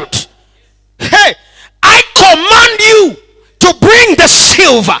word, hey, I command you to bring the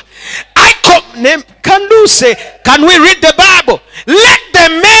silver. Can we read the Bible? Let the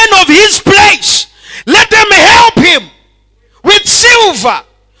men of his place, let them help him with silver,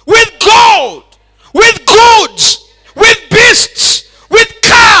 with gold, with goods, with beasts, with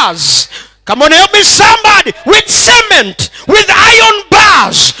cars. Come on, help me somebody. With cement, with iron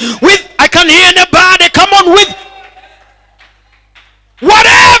bars, with, I can hear anybody. Come on, with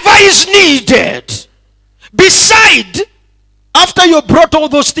whatever is needed. Beside, after you brought all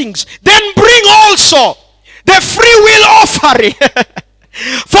those things, then bring also the free will offering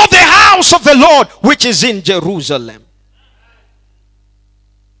for the house of the Lord which is in Jerusalem.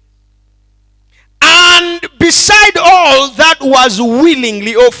 And beside all that was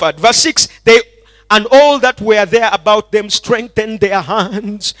willingly offered. Verse 6, and all that were there about them strengthened their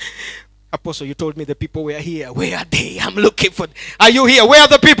hands. Apostle, you told me the people were here. Where are they? I'm looking for them. Are you here? Where are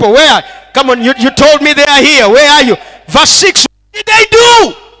the people? Where? Come on, you told me they are here. Where are you? Verse 6, what did they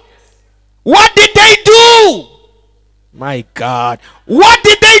do? What did they do? My God. What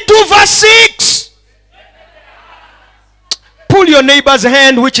did they do? Verse 6. Pull your neighbor's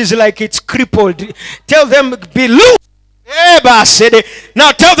hand, which is like it's crippled. Tell them, be loose.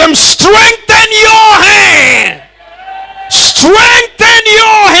 Now tell them, strengthen your hand. Strengthen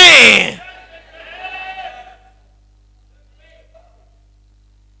your hand.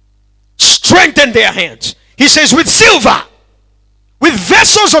 Strengthen their hands. He says, with silver, with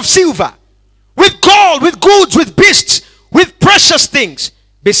vessels of silver, with gold, with goods, with beasts, with precious things,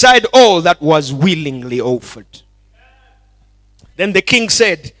 beside all that was willingly offered. Then the king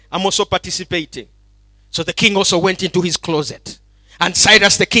said, I'm also participating. So the king also went into his closet. And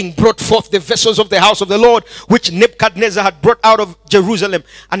Cyrus the king brought forth the vessels of the house of the Lord, which Nebuchadnezzar had brought out of Jerusalem,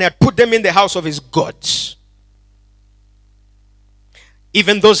 and had put them in the house of his gods.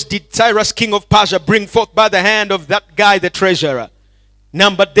 Even those did Cyrus king of Persia bring forth by the hand of that guy the treasurer,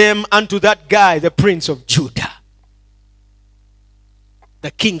 numbered them unto that guy the prince of Judah. The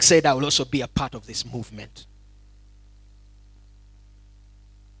king said, I will also be a part of this movement.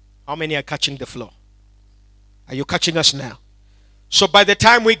 How many are catching the flow? Are you catching us now? So by the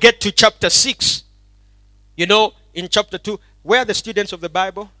time we get to chapter 6, you know, in chapter 2, where are the students of the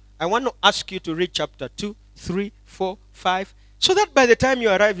Bible? I want to ask you to read chapter 2, 3, 4, 5, so that by the time you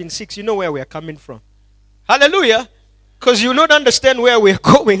arrive in 6, you know where we are coming from. Hallelujah. Because you will not understand where we are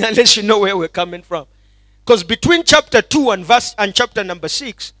going unless you know where we're coming from. Because between chapter 2 and chapter number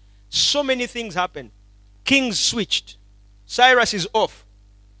 6, so many things happen. Kings switched. Cyrus is off.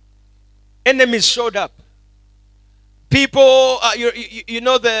 Enemies showed up. People, you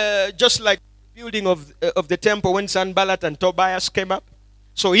know, just like the building of the temple when Sanballat and Tobias came up.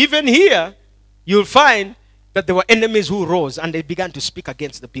 So even here, you'll find that there were enemies who rose and they began to speak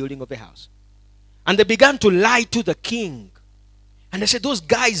against the building of the house. And they began to lie to the king. And they said, those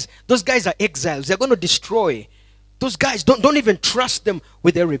guys are exiles. They're going to destroy. Those guys, don't even trust them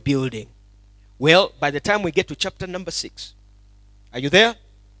with their rebuilding. Well, by the time we get to chapter number 6, are you there?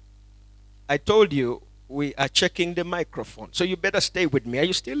 I told you we are checking the microphone. So you better stay with me. Are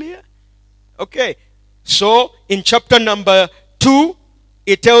you still here? Okay. So in chapter number 2,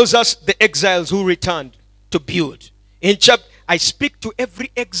 it tells us the exiles who returned to build. I speak to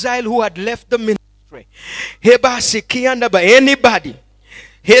every exile who had left the ministry. Anybody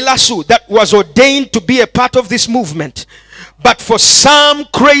that was ordained to be a part of this movement, but for some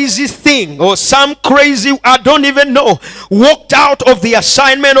crazy thing or some crazy, I don't even know, walked out of the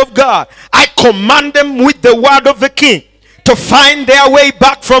assignment of God, I command them with the word of the king to find their way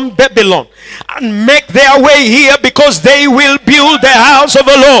back from Babylon and make their way here, because they will build the house of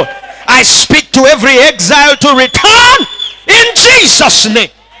the Lord. I speak to every exile to return in Jesus' name.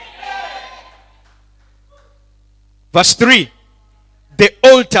 Verse 3. the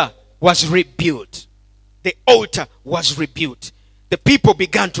altar was rebuilt. The altar was rebuilt. The people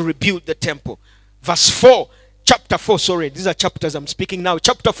began to rebuild the temple. Verse 4, chapter 4, sorry, these are chapters I'm speaking now.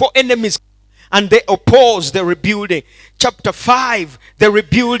 Chapter 4, enemies, and they oppose the rebuilding. Chapter 5, the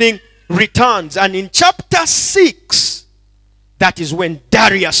rebuilding returns. And in chapter 6, that is when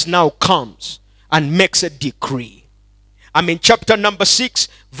Darius now comes and makes a decree. I'm in chapter number 6,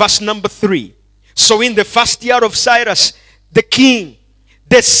 verse number 3. So in the first year of Cyrus, the king,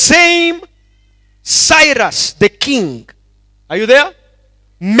 the same Cyrus, the king, are you there?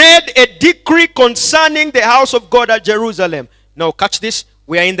 Made a decree concerning the house of God at Jerusalem. Now catch this.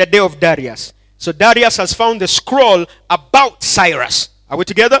 We are in the day of Darius. So Darius has found the scroll about Cyrus. Are we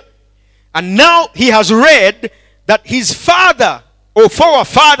together? And now he has read that his father, or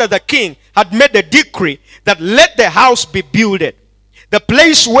forefather the king, had made a decree that let the house be builded, the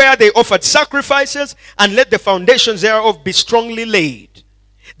place where they offered sacrifices, and let the foundations thereof be strongly laid.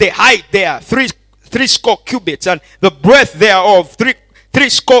 The height there, three score cubits, and the breadth thereof, three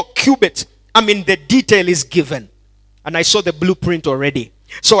score cubits. I mean, the detail is given. And I saw the blueprint already.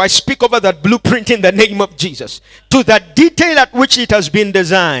 So I speak over that blueprint in the name of Jesus. To the detail at which it has been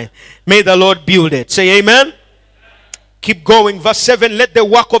designed, may the Lord build it. Say amen. Keep going. Verse 7. Let the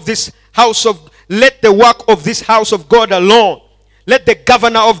work of this house of God alone. Let the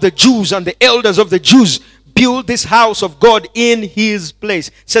governor of the Jews and the elders of the Jews build this house of God in his place.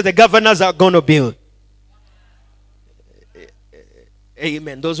 So the governors are going to build.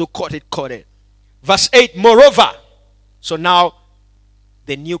 Amen. Those who caught it, caught it. Verse 8. Moreover. So now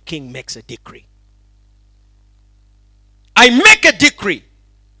the new king makes a decree. I make a decree.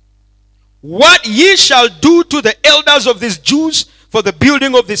 What ye shall do to the elders of these Jews for the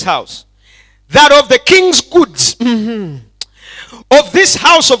building of this house, that of the king's goods, of this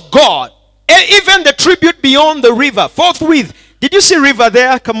house of God, even the tribute beyond the river, forthwith. Did you see river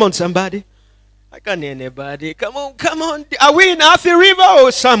there? Come on, somebody. I can't hear anybody. Come on, come on. Are we in Athi River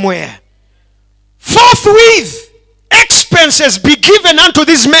or somewhere? Forthwith, expenses be given unto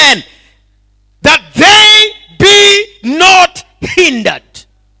these men, that they be not hindered.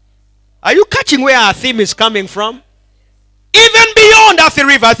 Are you catching where our theme is coming from? Even beyond Athi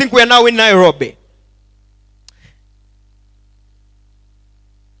River. I think we are now in Nairobi.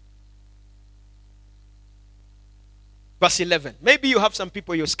 Verse 11. Maybe you have some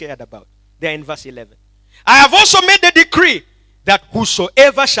people you're scared about. They are in verse 11. I have also made a decree that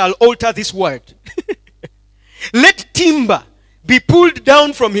whosoever shall alter this word, let timber be pulled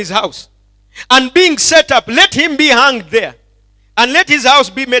down from his house, and being set up, let him be hanged there, and let his house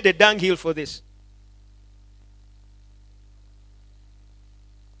be made a dunghill for this.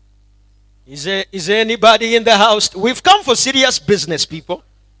 Is there anybody in the house? We've come for serious business, people.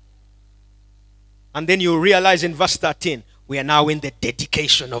 And then you realize in verse 13, we are now in the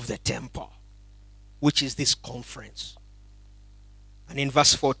dedication of the temple, which is this conference. And in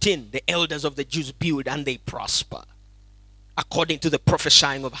verse 14, the elders of the Jews build and they prosper, according to the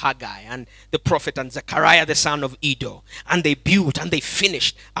prophesying of Haggai and the prophet and Zechariah the son of Iddo. And they built and they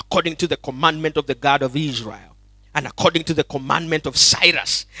finished according to the commandment of the God of Israel, and according to the commandment of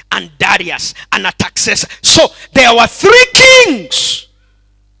Cyrus and Darius and Artaxerxes. So there were 3 kings.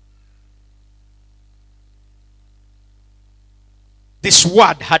 This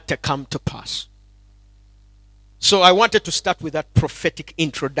word had to come to pass. So I wanted to start with that prophetic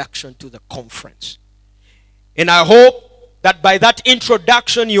introduction to the conference. And I hope that by that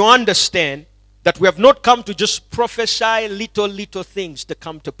introduction you understand that we have not come to just prophesy little things to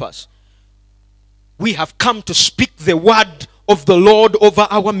come to pass. We have come to speak the word of the Lord over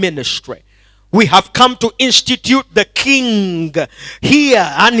our ministry. We have come to institute the king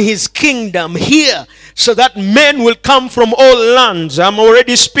here and his kingdom here, so that men will come from all lands. I'm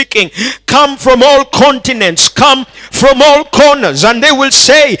already speaking. Come from all continents. Come from all corners. And they will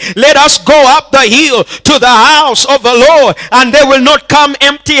say, let us go up the hill to the house of the Lord. And they will not come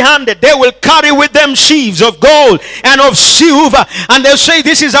empty-handed. They will carry with them sheaves of gold and of silver. And they'll say,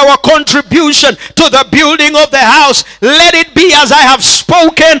 this is our contribution to the building of the house. Let it be as I have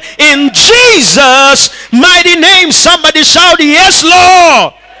spoken in Jesus' mighty name. Somebody shout, yes,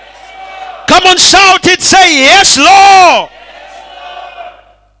 Lord. Come on, shout it. Say, yes, Lord. Yes, Lord.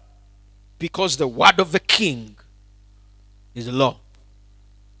 Because the word of the king is law.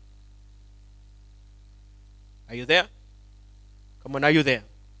 Are you there? Come on, are you there?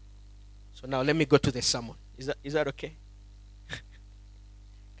 So now let me go to the sermon. Is that okay?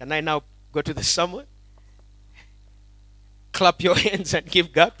 Can I now go to the sermon? Clap your hands and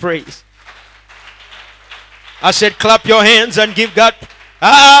give God praise. I said clap your hands and give God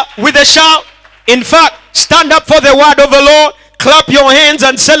with a shout. In fact, stand up for the word of the Lord. Clap your hands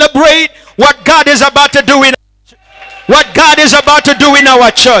and celebrate what God is about to do in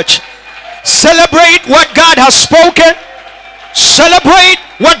our church. Celebrate what God has spoken. Celebrate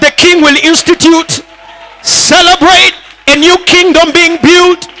what the King will institute. Celebrate a new kingdom being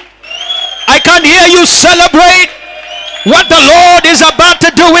built. I can hear you celebrate what the Lord is about to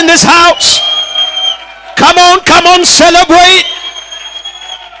do in this house. Come on, celebrate.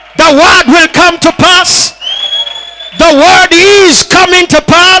 The word will come to pass. The word is coming to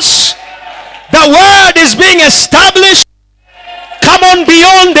pass. The word is being established. Come on,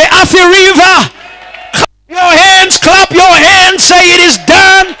 beyond the Athi River. Clap your hands, say it is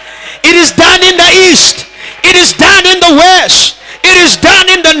done. It is done in the east. It is done in the west. It is done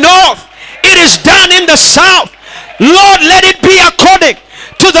in the north. It is done in the south. Lord, let it be according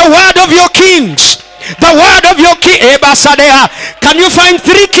to the word of your kings. The word of your king. Can you find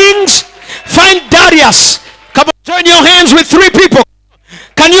 3 kings? Find Darius. Come on, join your hands with 3 people.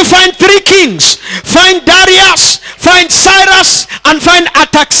 Can you find 3 kings? Find Darius, find Cyrus, and find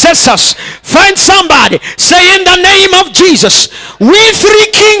Artaxerxes. Find somebody. Say, in the name of Jesus, we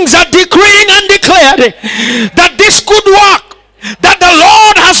 3 kings are decreeing and declaring that this good work that the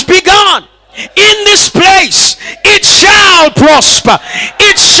Lord has begun in this place, it shall prosper,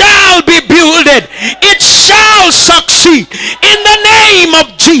 it shall be builded, it shall succeed in the name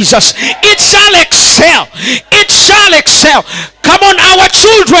of Jesus. It shall excel, it shall excel. Come on, our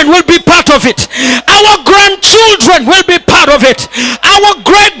children will be part of it. Our grandchildren will be part of it. Our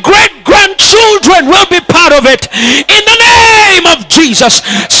great-great-grandchildren will be part of it. In the name of Jesus.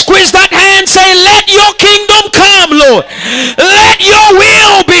 Squeeze that hand, say, let your kingdom come, Lord. Let your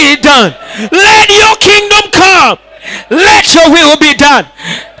will be done. Let your kingdom come. Let your will be done.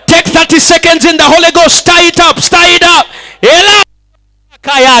 Take 30 seconds in the Holy Ghost. Stir it up. Stir it up.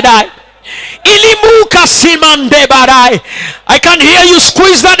 Ilimuka simande barai. I can hear you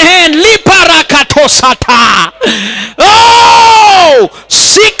squeeze that hand. Liparakatosata. Oh,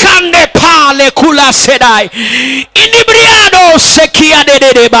 sikande pale kula sedai. Inibriado sekia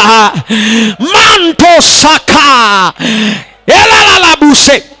de baha. Manto saka.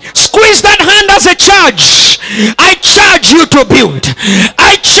 Elalalabuse. Squeeze that hand as a charge. I charge you to build.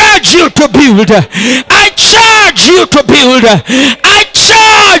 I charge you to build. I charge you to build. I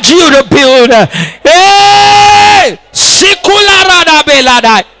charge you to build. Hey! Sikularada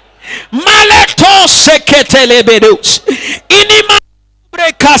belada. Maleto seketele bedus. Inima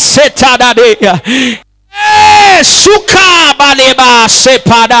breka setada de. Hey! Suka baleba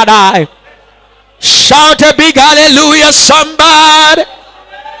sepadada. Shout a big hallelujah, somebody.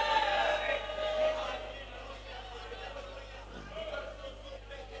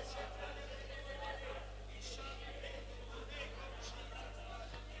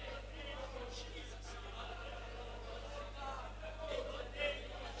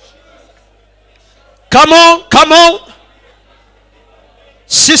 Come on, come on.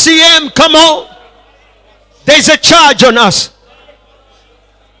 CCM, come on. There's a charge on us.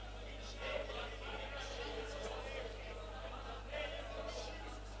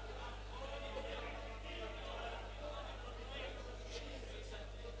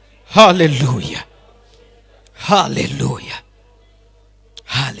 Hallelujah. Hallelujah.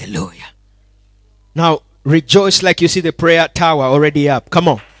 Hallelujah. Now rejoice like you see the prayer tower already up. Come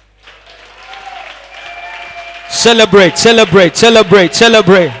on. Celebrate, celebrate, celebrate,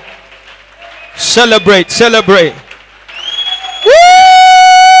 celebrate. Celebrate, celebrate.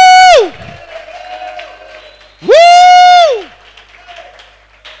 Woo! Woo!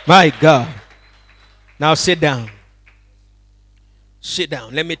 My God. Now sit down. Sit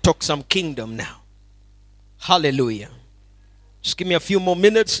down. Let me talk some kingdom now. Hallelujah. Just give me a few more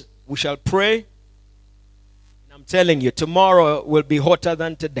minutes. We shall pray. I'm telling you, tomorrow will be hotter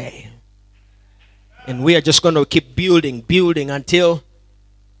than today. And we are just going to keep building until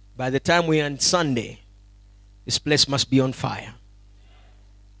by the time we end Sunday, this place must be on fire.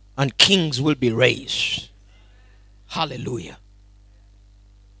 And kings will be raised. Hallelujah.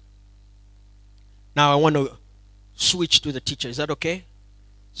 Now I want to switch to the teacher. Is that okay?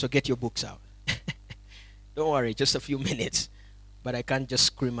 So get your books out. Don't worry, just a few minutes. But I can't just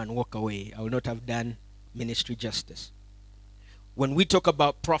scream and walk away. I will not have done ministry justice. When we talk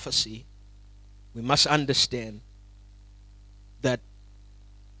about prophecy, we must understand that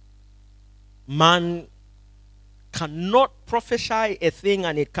man cannot prophesy a thing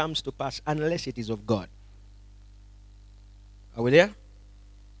and it comes to pass unless it is of God. Are we there?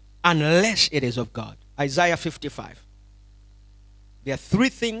 Unless it is of God. Isaiah 55. There are 3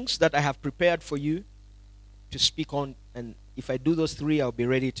 things that I have prepared for you to speak on, and if I do those 3, I'll be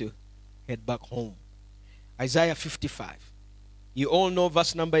ready to head back home. Isaiah 55. You all know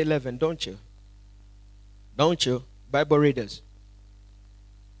verse number 11, don't you? Don't you? Bible readers.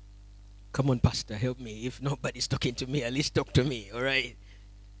 Come on, Pastor, help me. If nobody's talking to me, at least talk to me. All right?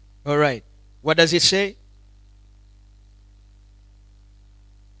 All right. What does it say?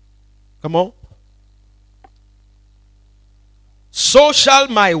 Come on. So shall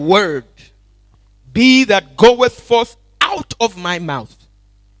my word be that goeth forth out of my mouth.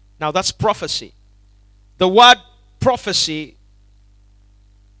 Now that's prophecy. The word prophecy,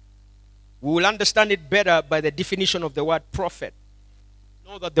 we will understand it better by the definition of the word prophet.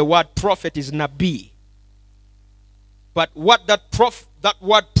 Know that the word prophet is nabi. But what that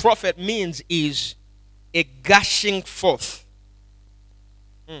word prophet means is a gushing forth,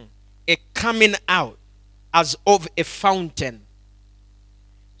 a coming out as of a fountain.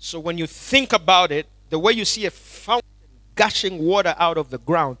 So when you think about it, the way you see a fountain gushing water out of the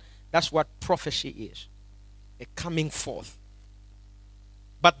ground, that's what prophecy is. A coming forth.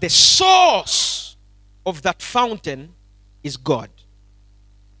 But the source of that fountain is God.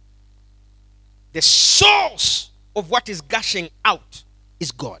 The source of what is gushing out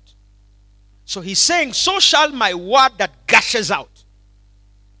is God. So he's saying, so shall my word that gushes out,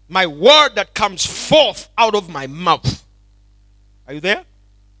 my word that comes forth out of my mouth. Are you there?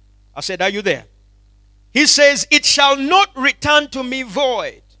 I said, are you there? He says, it shall not return to me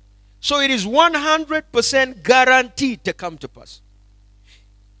void. So it is 100% guaranteed to come to pass.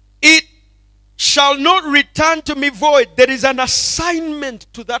 It shall not return to me void. There is an assignment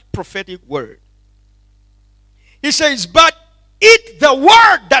to that prophetic word. He says, but the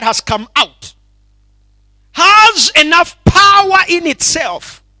word that has come out has enough power in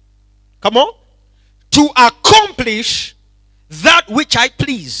itself, come on, to accomplish that which I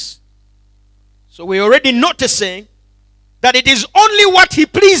please. So we're already noticing that it is only what he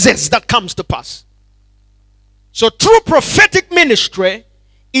pleases that comes to pass. So true prophetic ministry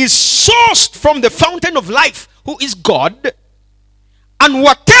is sourced from the fountain of life, who is God. And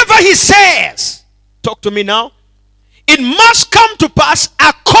whatever he says, talk to me now, it must come to pass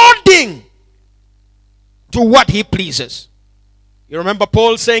according to what he pleases. You remember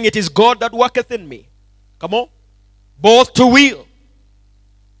Paul saying, it is God that worketh in me. Come on. Both to will,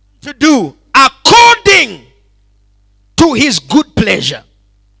 to do, according to his good pleasure.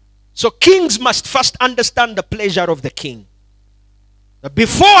 So kings must first understand the pleasure of the king. But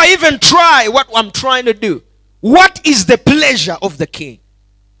before I even try what I'm trying to do, what is the pleasure of the king?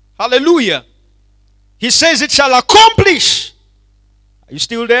 Hallelujah. He says it shall accomplish. Are you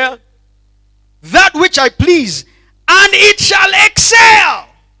still there? That which I please, and it shall excel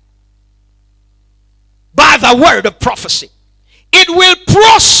by the word of prophecy. It will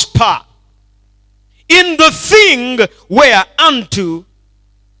prosper in the thing whereunto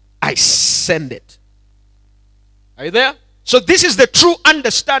I send it. Are you there? So this is the true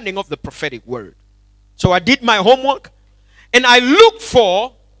understanding of the prophetic word. So I did my homework and I looked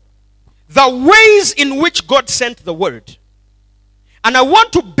for the ways in which God sent the word. And I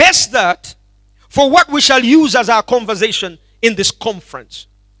want to base that for what we shall use as our conversation in this conference.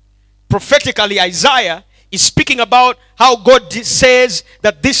 Prophetically, Isaiah is speaking about how God says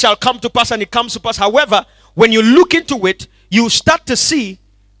that this shall come to pass, and it comes to pass. However, when you look into it, you start to see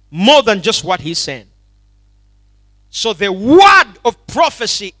more than just what he's saying. So the word of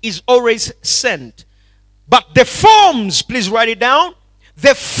prophecy is always sent. But the forms, please write it down.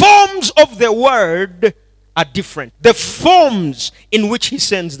 The forms of the word are different. The forms in which he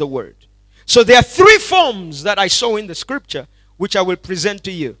sends the word. So there are three forms that I saw in the scripture, which I will present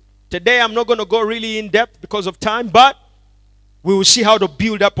to you. Today I'm not going to go really in depth because of time, but we will see how to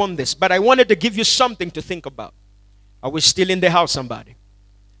build up on this. But I wanted to give you something to think about. Are we still in the house, somebody?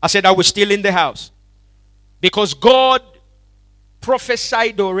 I said, are we still in the house? Because God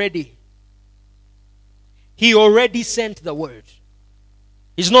prophesied already. He already sent the word.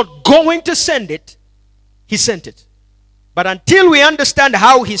 He's not going to send it. He sent it. But until we understand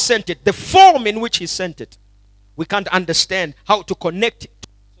how he sent it, the form in which he sent it, we can't understand how to connect it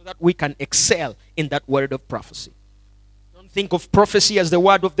so that we can excel in that word of prophecy. Don't think of prophecy as the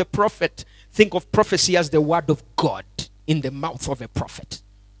word of the prophet. Think of prophecy as the word of God in the mouth of a prophet.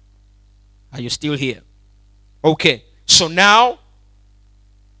 Are you still here? Okay. So now,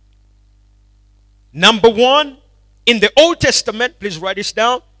 number one, in the Old Testament, please write this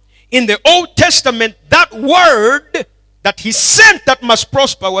down. In the Old Testament, that word that he sent that must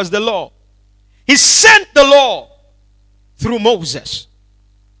prosper was the law. He sent the law through Moses.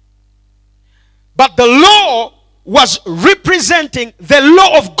 But the law was representing the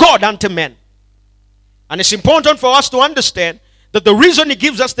law of God unto men. And it's important for us to understand that the reason he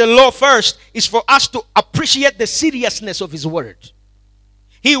gives us the law first is for us to appreciate the seriousness of his word.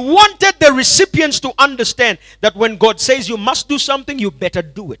 He wanted the recipients to understand that when God says you must do something, you better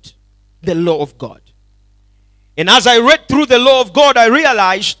do it. The law of God. And as I read through the law of God, I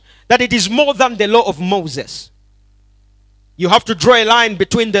realized that it is more than the law of Moses. You have to draw a line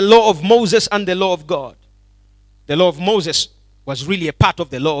between the law of Moses and the law of God. The law of Moses was really a part of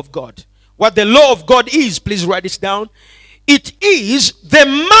the law of God. What the law of God is, please write this down. It is the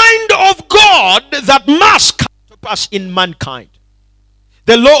mind of God that must come to pass in mankind.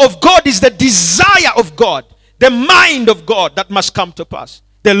 The law of God is the desire of God, the mind of God that must come to pass.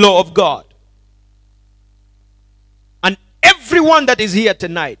 The law of God. And everyone that is here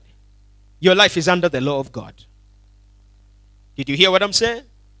tonight, your life is under the law of God. Did you hear what I'm saying?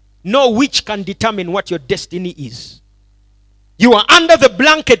 No witch can determine what your destiny is. You are under the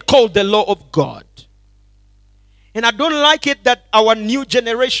blanket called the law of God. And I don't like it that our new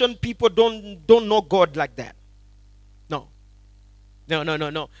generation people don't know God like that.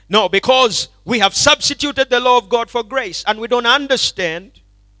 No, because we have substituted the law of God for grace, and we don't understand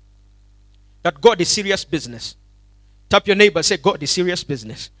that God is serious business. Tap your neighbor, say God is serious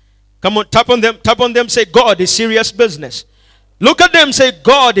business. Come on, tap on them, say God is serious business. Look at them, say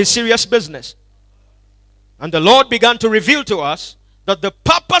God is serious business. And the Lord began to reveal to us that the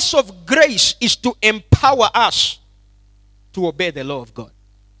purpose of grace is to empower us to obey the law of God.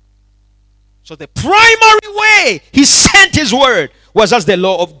 So the primary way he sent his word was as the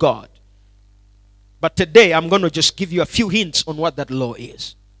law of God. But today I'm going to just give you a few hints on what that law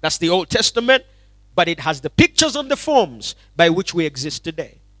is. That's the Old Testament, but it has the pictures and the forms by which we exist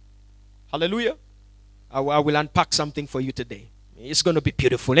today. Hallelujah. I will unpack something for you today. It's going to be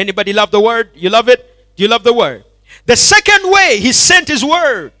beautiful. Anybody love the word? You love it? Do you love the word? The second way he sent his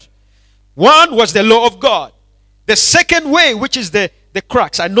word. One was the law of God. The second way, which is the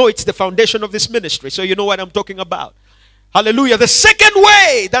crux. I know it's the foundation of this ministry, so you know what I'm talking about. Hallelujah. The second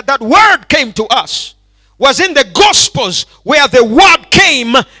way that word came to us was in the Gospels, where the word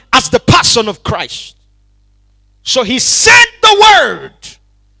came as the person of Christ. So he sent the word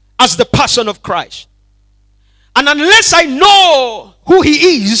as the person of Christ. And unless I know who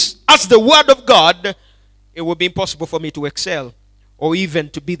he is as the word of God, it will be impossible for me to excel or even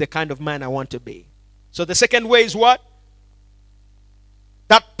to be the kind of man I want to be. So the second way is what?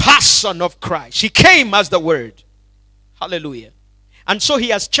 That person of Christ. He came as the word. Hallelujah. And so he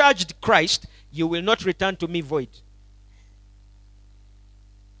has charged Christ, you will not return to me void.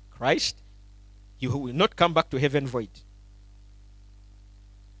 Christ, you will not come back to heaven void.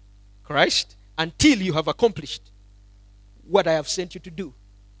 Christ, until you have accomplished what I have sent you to do.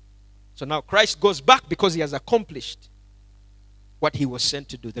 So now Christ goes back because he has accomplished what he was sent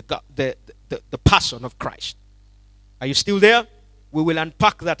to do, the person of Christ. Are you still there? We will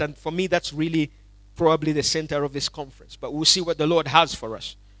unpack that, and for me that's really probably the center of this conference. But we'll see what the Lord has for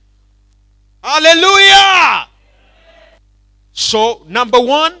us. Hallelujah! So number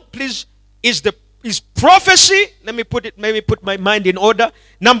one, please, is prophecy. Let me put my mind in order.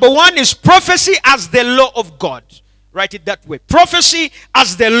 Number one is prophecy as the law of God. Write it that way. Prophecy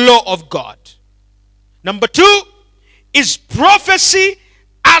as the law of God. Number two is prophecy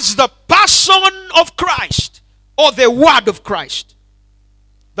as the person of Christ, or the word of Christ.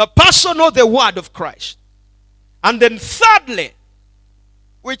 The person or the word of Christ. And then thirdly,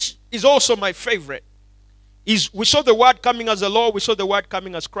 which is also my favorite, is we saw the word coming as a law, we saw the word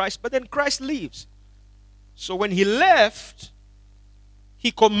coming as Christ, but then Christ leaves. So when he left,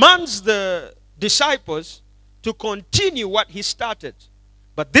 he commands the disciples to continue what he started.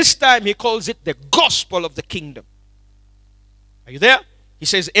 But this time he calls it the gospel of the kingdom. Are you there? He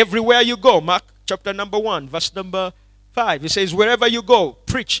says, everywhere you go, Mark chapter number 1, verse number 5. He says, wherever you go,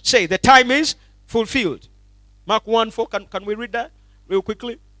 preach. Say, the time is fulfilled. Mark 1:4. Can we read that real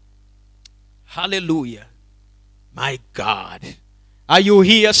quickly? Hallelujah. My God. Are you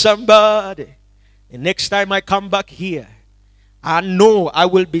here, somebody? The next time I come back here, I know I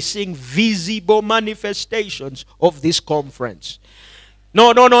will be seeing visible manifestations of this conference.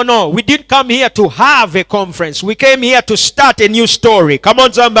 No. We didn't come here to have a conference. We came here to start a new story. Come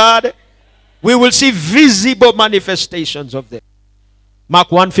on, somebody. We will see visible manifestations of them. Mark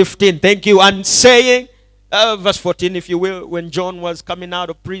 1:15. Thank you. And saying, verse 14, if you will, when John was coming out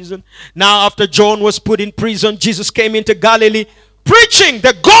of prison. Now, after John was put in prison, Jesus came into Galilee, preaching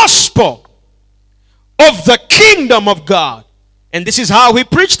the gospel of the kingdom of God. And this is how he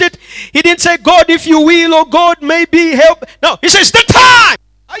preached it. He didn't say, God, if you will, or God, maybe help. No, he says, the time.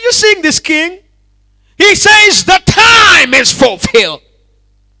 Are you seeing this, King? He says, the time is fulfilled.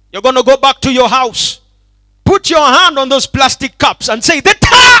 You're going to go back to your house. Put your hand on those plastic cups and say, the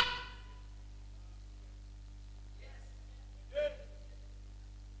time.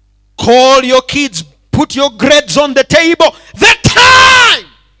 Call your kids. Put your grades on the table. The time.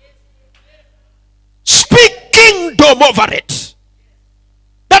 Speak kingdom over it.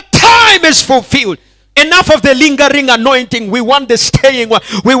 The time is fulfilled. Enough of the lingering anointing. We want the staying one.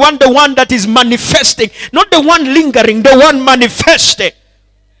 We want the one that is manifesting. Not the one lingering, the one manifesting.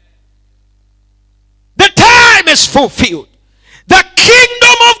 The time is fulfilled. The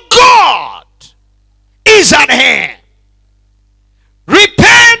kingdom of God is at hand.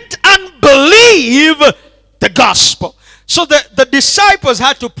 Repent and believe the gospel. So the disciples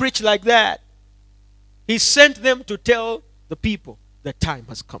had to preach like that. He sent them to tell the people the time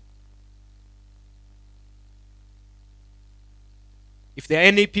has come. If there are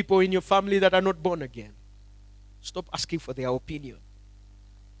any people in your family that are not born again, stop asking for their opinion.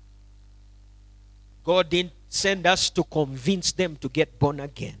 God didn't send us to convince them to get born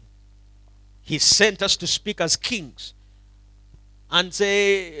again. He sent us to speak as kings and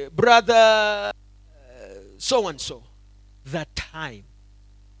say, brother, so and so, the time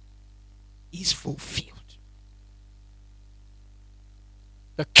is fulfilled.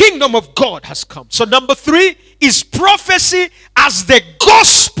 The kingdom of God has come. So number 3 is prophecy as the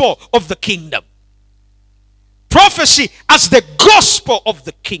gospel of the kingdom. Prophecy as the gospel of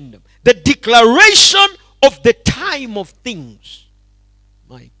the kingdom. The declaration of the time of things.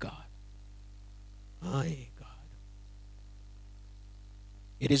 My God. My God.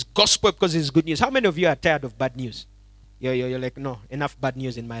 It is gospel because it's good news. How many of you are tired of bad news? You're like, no, enough bad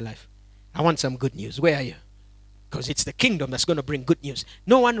news in my life. I want some good news. Where are you? Because it's the kingdom that's going to bring good news.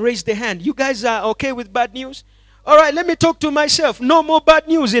 No one raised their hand. You guys are okay with bad news? All right, let me talk to myself. No more bad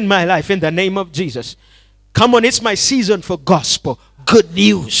news in my life in the name of Jesus. Come on, it's my season for gospel. Good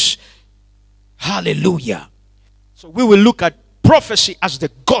news. Hallelujah. So we will look at prophecy as the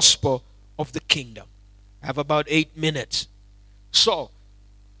gospel of the kingdom. I have about 8 minutes. So,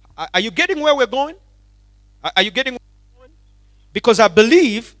 are you getting where we're going? Are you getting where we're going? Because I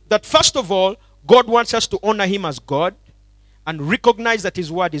believe that first of all, God wants us to honor him as God and recognize that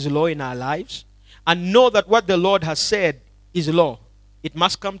his word is law in our lives and know that what the Lord has said is law. It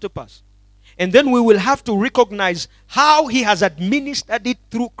must come to pass. And then we will have to recognize how he has administered it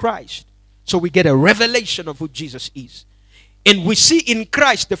through Christ. So we get a revelation of who Jesus is. And we see in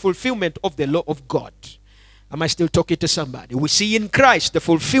Christ the fulfillment of the law of God. Am I still talking to somebody? We see in Christ the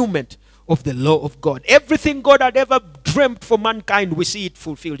fulfillment of the law of God. Everything God had ever dreamt for mankind, we see it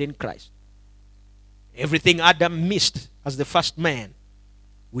fulfilled in Christ. Everything Adam missed as the first man,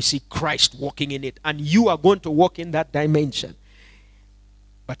 we see Christ walking in it. And you are going to walk in that dimension.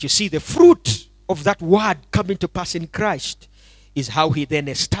 But you see, the fruit of that word coming to pass in Christ is how he then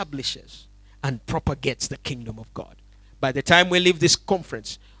establishes and propagates the kingdom of God. By the time we leave this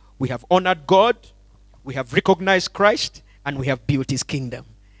conference, we have honored God, we have recognized Christ, and we have built his kingdom.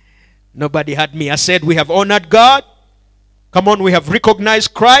 Nobody had me. I said we have honored God. Come on, we have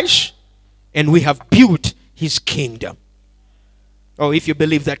recognized Christ, and we have built his kingdom. Oh, if you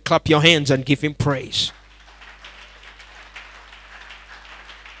believe that, clap your hands and give him praise.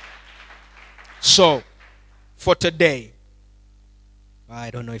 So, for today, I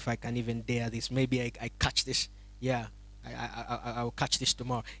don't know if I can even dare this. Maybe I catch this. Yeah, I'll catch this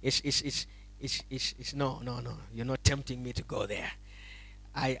tomorrow. It's no. You're not tempting me to go there.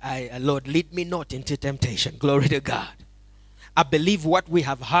 Lord, lead me not into temptation. Glory to God. I believe what we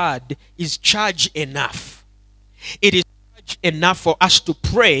have heard is charge enough. It is charge enough for us to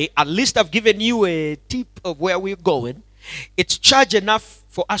pray. At least I've given you a tip of where we're going. It's charge enough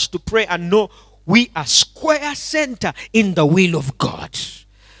for us to pray and know we are square center in the will of God.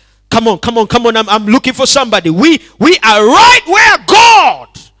 Come on. I'm looking for somebody. We are right where God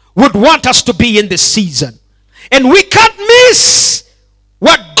would want us to be in this season. And we can't miss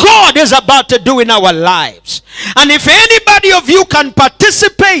what God is about to do in our lives. And if anybody of you can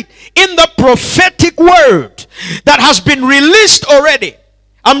participate in the prophetic word that has been released already,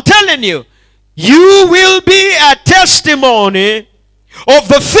 I'm telling you, you will be a testimony of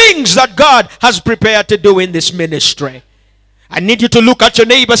the things that God has prepared to do in this ministry. I need you to look at your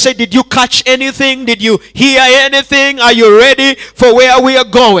neighbor. Say, did you catch anything? Did you hear anything? Are you ready for where we are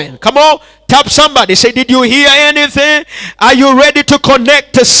going? Come on. Tap somebody. Say, did you hear anything? Are you ready to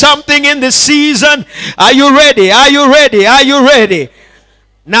connect to something in this season? Are you ready? Are you ready? Are you ready?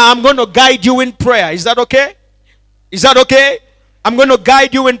 Now I'm going to guide you in prayer. Is that okay? Is that okay? I'm going to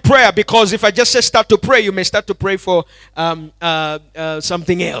guide you in prayer, because if I just say start to pray, you may start to pray for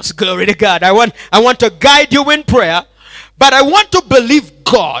something else. Glory to God. I want to guide you in prayer, but I want to believe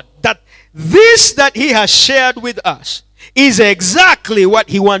God that This that he has shared with us is exactly what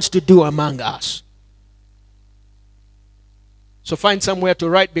he wants to do among us. So find somewhere to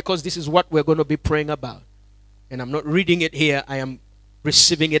write, because this is what we're going to be praying about. And I'm not reading it here. I am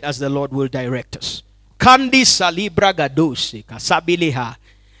receiving it as the Lord will direct us. Kandi salibra gadosi kasabiliha.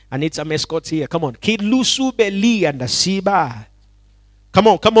 And it's a mascot here. Come on. Kilusu beli and the siba. Come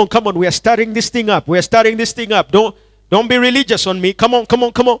on, come on, come on. We are starting this thing up. We are starting this thing up. Don't be religious on me. Come on, come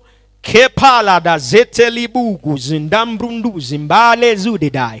on, come on. Kepala da zetelibugu zindambrundu zimbale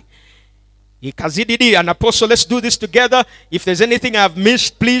zudidai. Ikazididi. And Apostle, let's do this together. If there's anything I've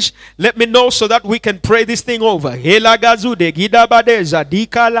missed, please let me know so that we can pray this thing over. Helagazude gidabade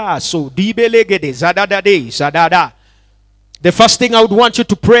zadikala so dibelegede zadadade zadada. The first thing I would want you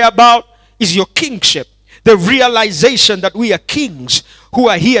to pray about is your kingship. The realization that we are kings who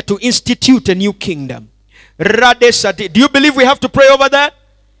are here to institute a new kingdom. Do you believe we have to pray over that?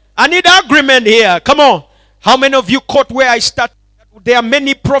 I need agreement here. Come on. How many of you caught where I started? There are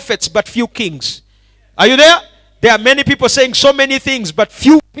many prophets but few kings. Are you there? There are many people saying so many things but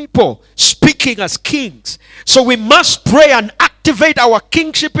few people speaking as kings. So we must pray and activate our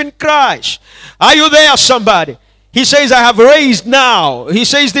kingship in Christ. Are you there, somebody? He says, I have raised now. He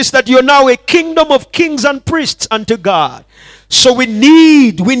says this, that you're now a kingdom of kings and priests unto God. So we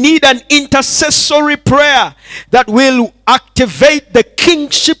need an intercessory prayer that will activate the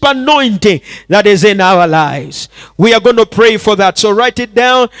kingship anointing that is in our lives. We are going to pray for that. So write it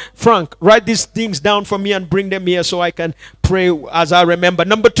down. Frank, write these things down for me and bring them here so I can pray as I remember.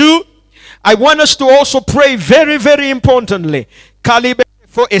 Number 2, I want us to also pray very, very importantly, Calibre,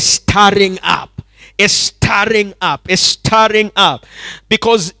 for a stirring up. A stirring up, a stirring up.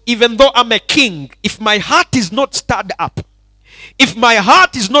 Because even though I'm a king, if my heart is not stirred up, if my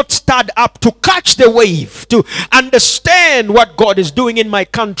heart is not stirred up to catch the wave, to understand what God is doing in my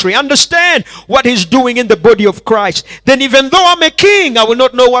country, understand what he's doing in the body of Christ, then even though I'm a king, I will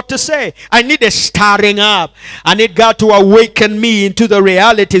not know what to say. I need a stirring up. I need God to awaken me into the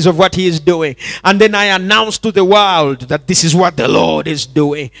realities of what he is doing. And then I announce to the world that this is what the Lord is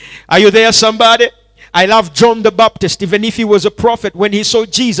doing. Are you there, somebody? I love John the Baptist. Even if he was a prophet, when he saw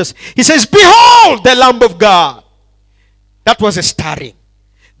Jesus, he says, behold the Lamb of God. That was a stirring.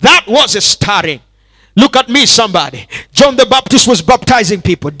 That was a stirring. Look at me, somebody. John the Baptist was baptizing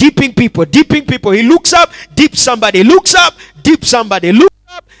people, dipping people, dipping people. He looks up, dips somebody, looks up, dips somebody, looks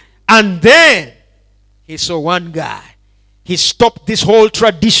up. And then he saw one guy. He stopped this whole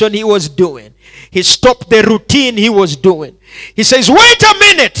tradition he was doing. He stopped the routine he was doing. He says, wait a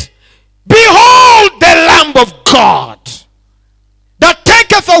minute. Behold the Lamb of God that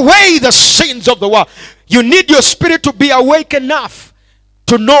taketh away the sins of the world. You need your spirit to be awake enough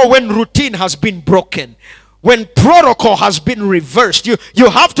to know when routine has been broken, when protocol has been reversed. You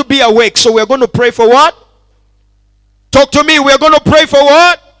have to be awake. So we're going to pray for what? Talk to me. We're going to pray for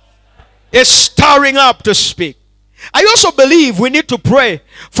what? A stirring up to speak. I also believe we need to pray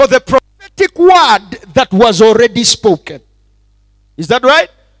for the prophetic word that was already spoken. Is that right?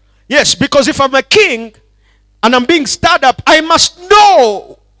 Yes, because if I'm a king and I'm being stirred up, I must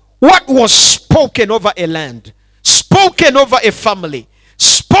know what was spoken over a land, spoken over a family,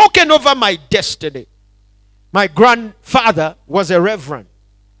 spoken over my destiny. My grandfather was a reverend,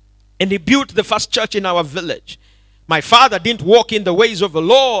 and he built the first church in our village. My father didn't walk in the ways of the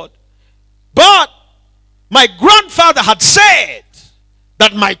Lord, but my grandfather had said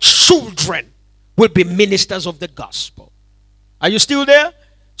that my children will be ministers of the gospel. Are you still there?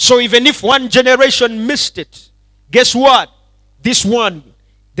 So even if one generation missed it, guess what? This one,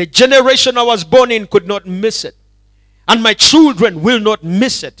 the generation I was born in, could not miss it. And my children will not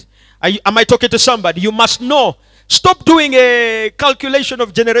miss it. Am I talking to somebody? You must know. Stop doing a calculation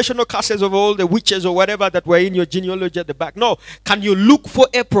of generational curses of all the witches or whatever that were in your genealogy at the back. No. Can you look for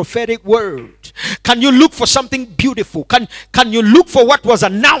a prophetic word? Can you look for something beautiful? Can you look for what was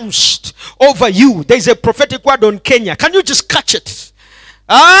announced over you? There's a prophetic word on Kenya. Can you just catch it?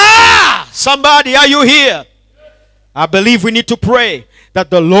 Somebody, are you here? I believe we need to pray that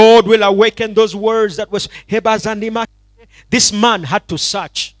the Lord will awaken those words that was Hebazandima. This man had to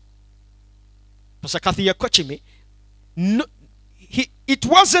search. Pastor Kathy, you're coaching me. No, it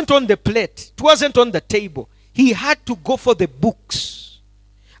wasn't on the plate. It wasn't on the table. He had to go for the books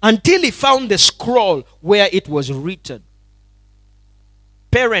until he found the scroll where it was written.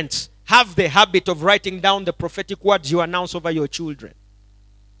 Parents, have the habit of writing down the prophetic words you announce over your children.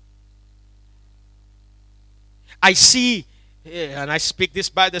 I see, and I speak this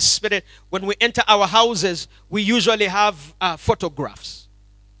by the Spirit, when we enter our houses, we usually have photographs.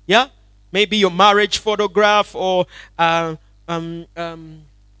 Yeah? Maybe your marriage photograph or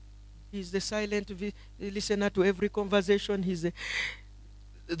He's the silent listener to every conversation. He's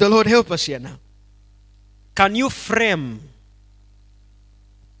the Lord help us here now. Can you frame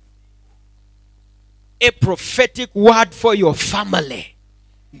a prophetic word for your family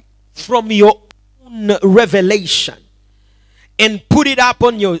from your own revelation and put it up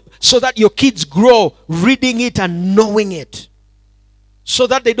on your, so that your kids grow reading it and knowing it, so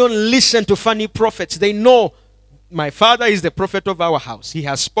that they don't listen to funny prophets? They know my father is the prophet of our house. He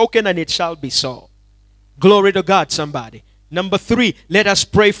has spoken and it shall be so. Glory to God, somebody. Number 3, let us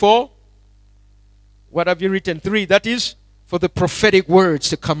pray for, what have you written? 3, that is for the prophetic words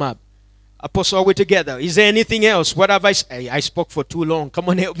to come up. Apostle, are we together? Is there anything else? What have I spoke for too long. Come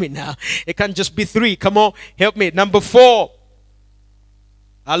on, help me now. It can't just be 3. Come on, help me. Number 4.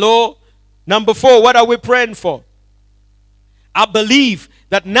 Hello? Number 4, what are we praying for? I believe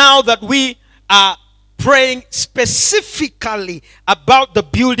that now that we are praying specifically about the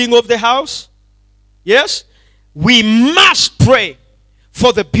building of the house, yes, we must pray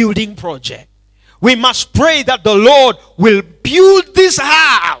for the building project. We must pray that the Lord will build this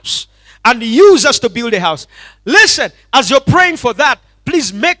house and use us to build a house. Listen, as you're praying for that,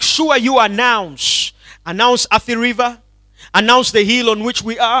 please make sure you announce Athi River, announce the hill on which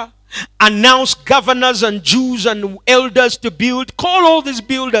we are, announce governors and Jews and elders to build. Call all these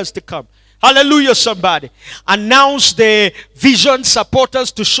builders to come. Hallelujah, somebody. Announce the vision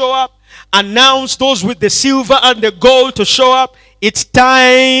supporters to show up. Announce those with the silver and the gold to show up. It's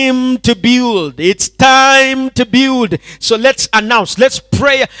time to build. It's time to build. So let's announce. Let's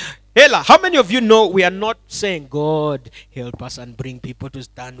pray. Ella, how many of you know we are not saying, God, help us and bring people to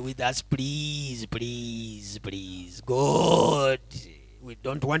stand with us, please, please, please. God, we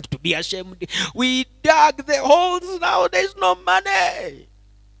don't want to be ashamed. We dug the holes, now there's no money.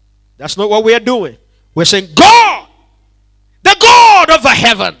 That's not what we are doing. We're saying, God, the God of the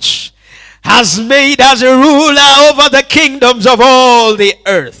heavens, has made us a ruler over the kingdoms of all the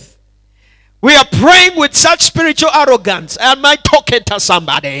earth. We are praying with such spiritual arrogance. Am I talking to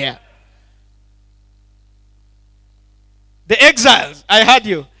somebody here? The exiles, I heard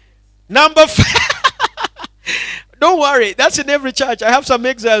you. Number 5. Don't worry, that's in every church. I have some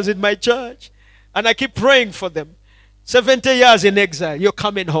exiles in my church, and I keep praying for them. 70 years in exile, you're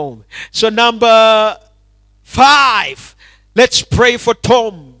coming home. So number 5, let's pray for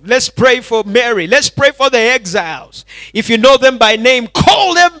Tom. Let's pray for Mary. Let's pray for the exiles. If you know them by name,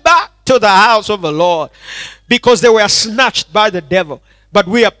 call them back to the house of the Lord, because they were snatched by the devil. But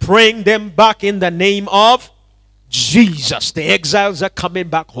we are praying them back in the name of Jesus. The exiles are coming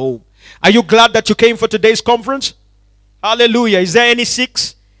back home. Are you glad that you came for today's conference? Hallelujah. Is there any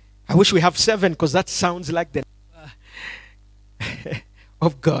 6? I wish we have 7, because that sounds like the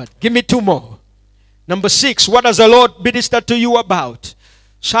of God. Give me 2 more. Number 6, what does the Lord minister to you about?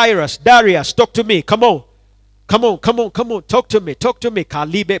 Cyrus, Darius, talk to me. Come on. Come on, come on, come on. Talk to me. Talk to me.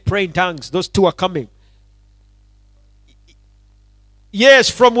 Kalibe, praying tongues. Those 2 are coming.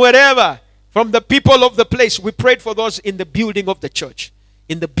 Yes, from wherever. From the people of the place. We prayed for those in the building of the church.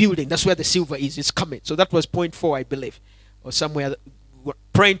 In the building. That's where the silver is. It's coming. So that was point 4, I believe. Or somewhere.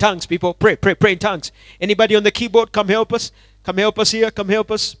 Pray in tongues, people. Pray in tongues. Anybody on the keyboard? Come help us. Come help us here. Come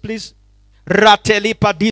help us, please. Rateli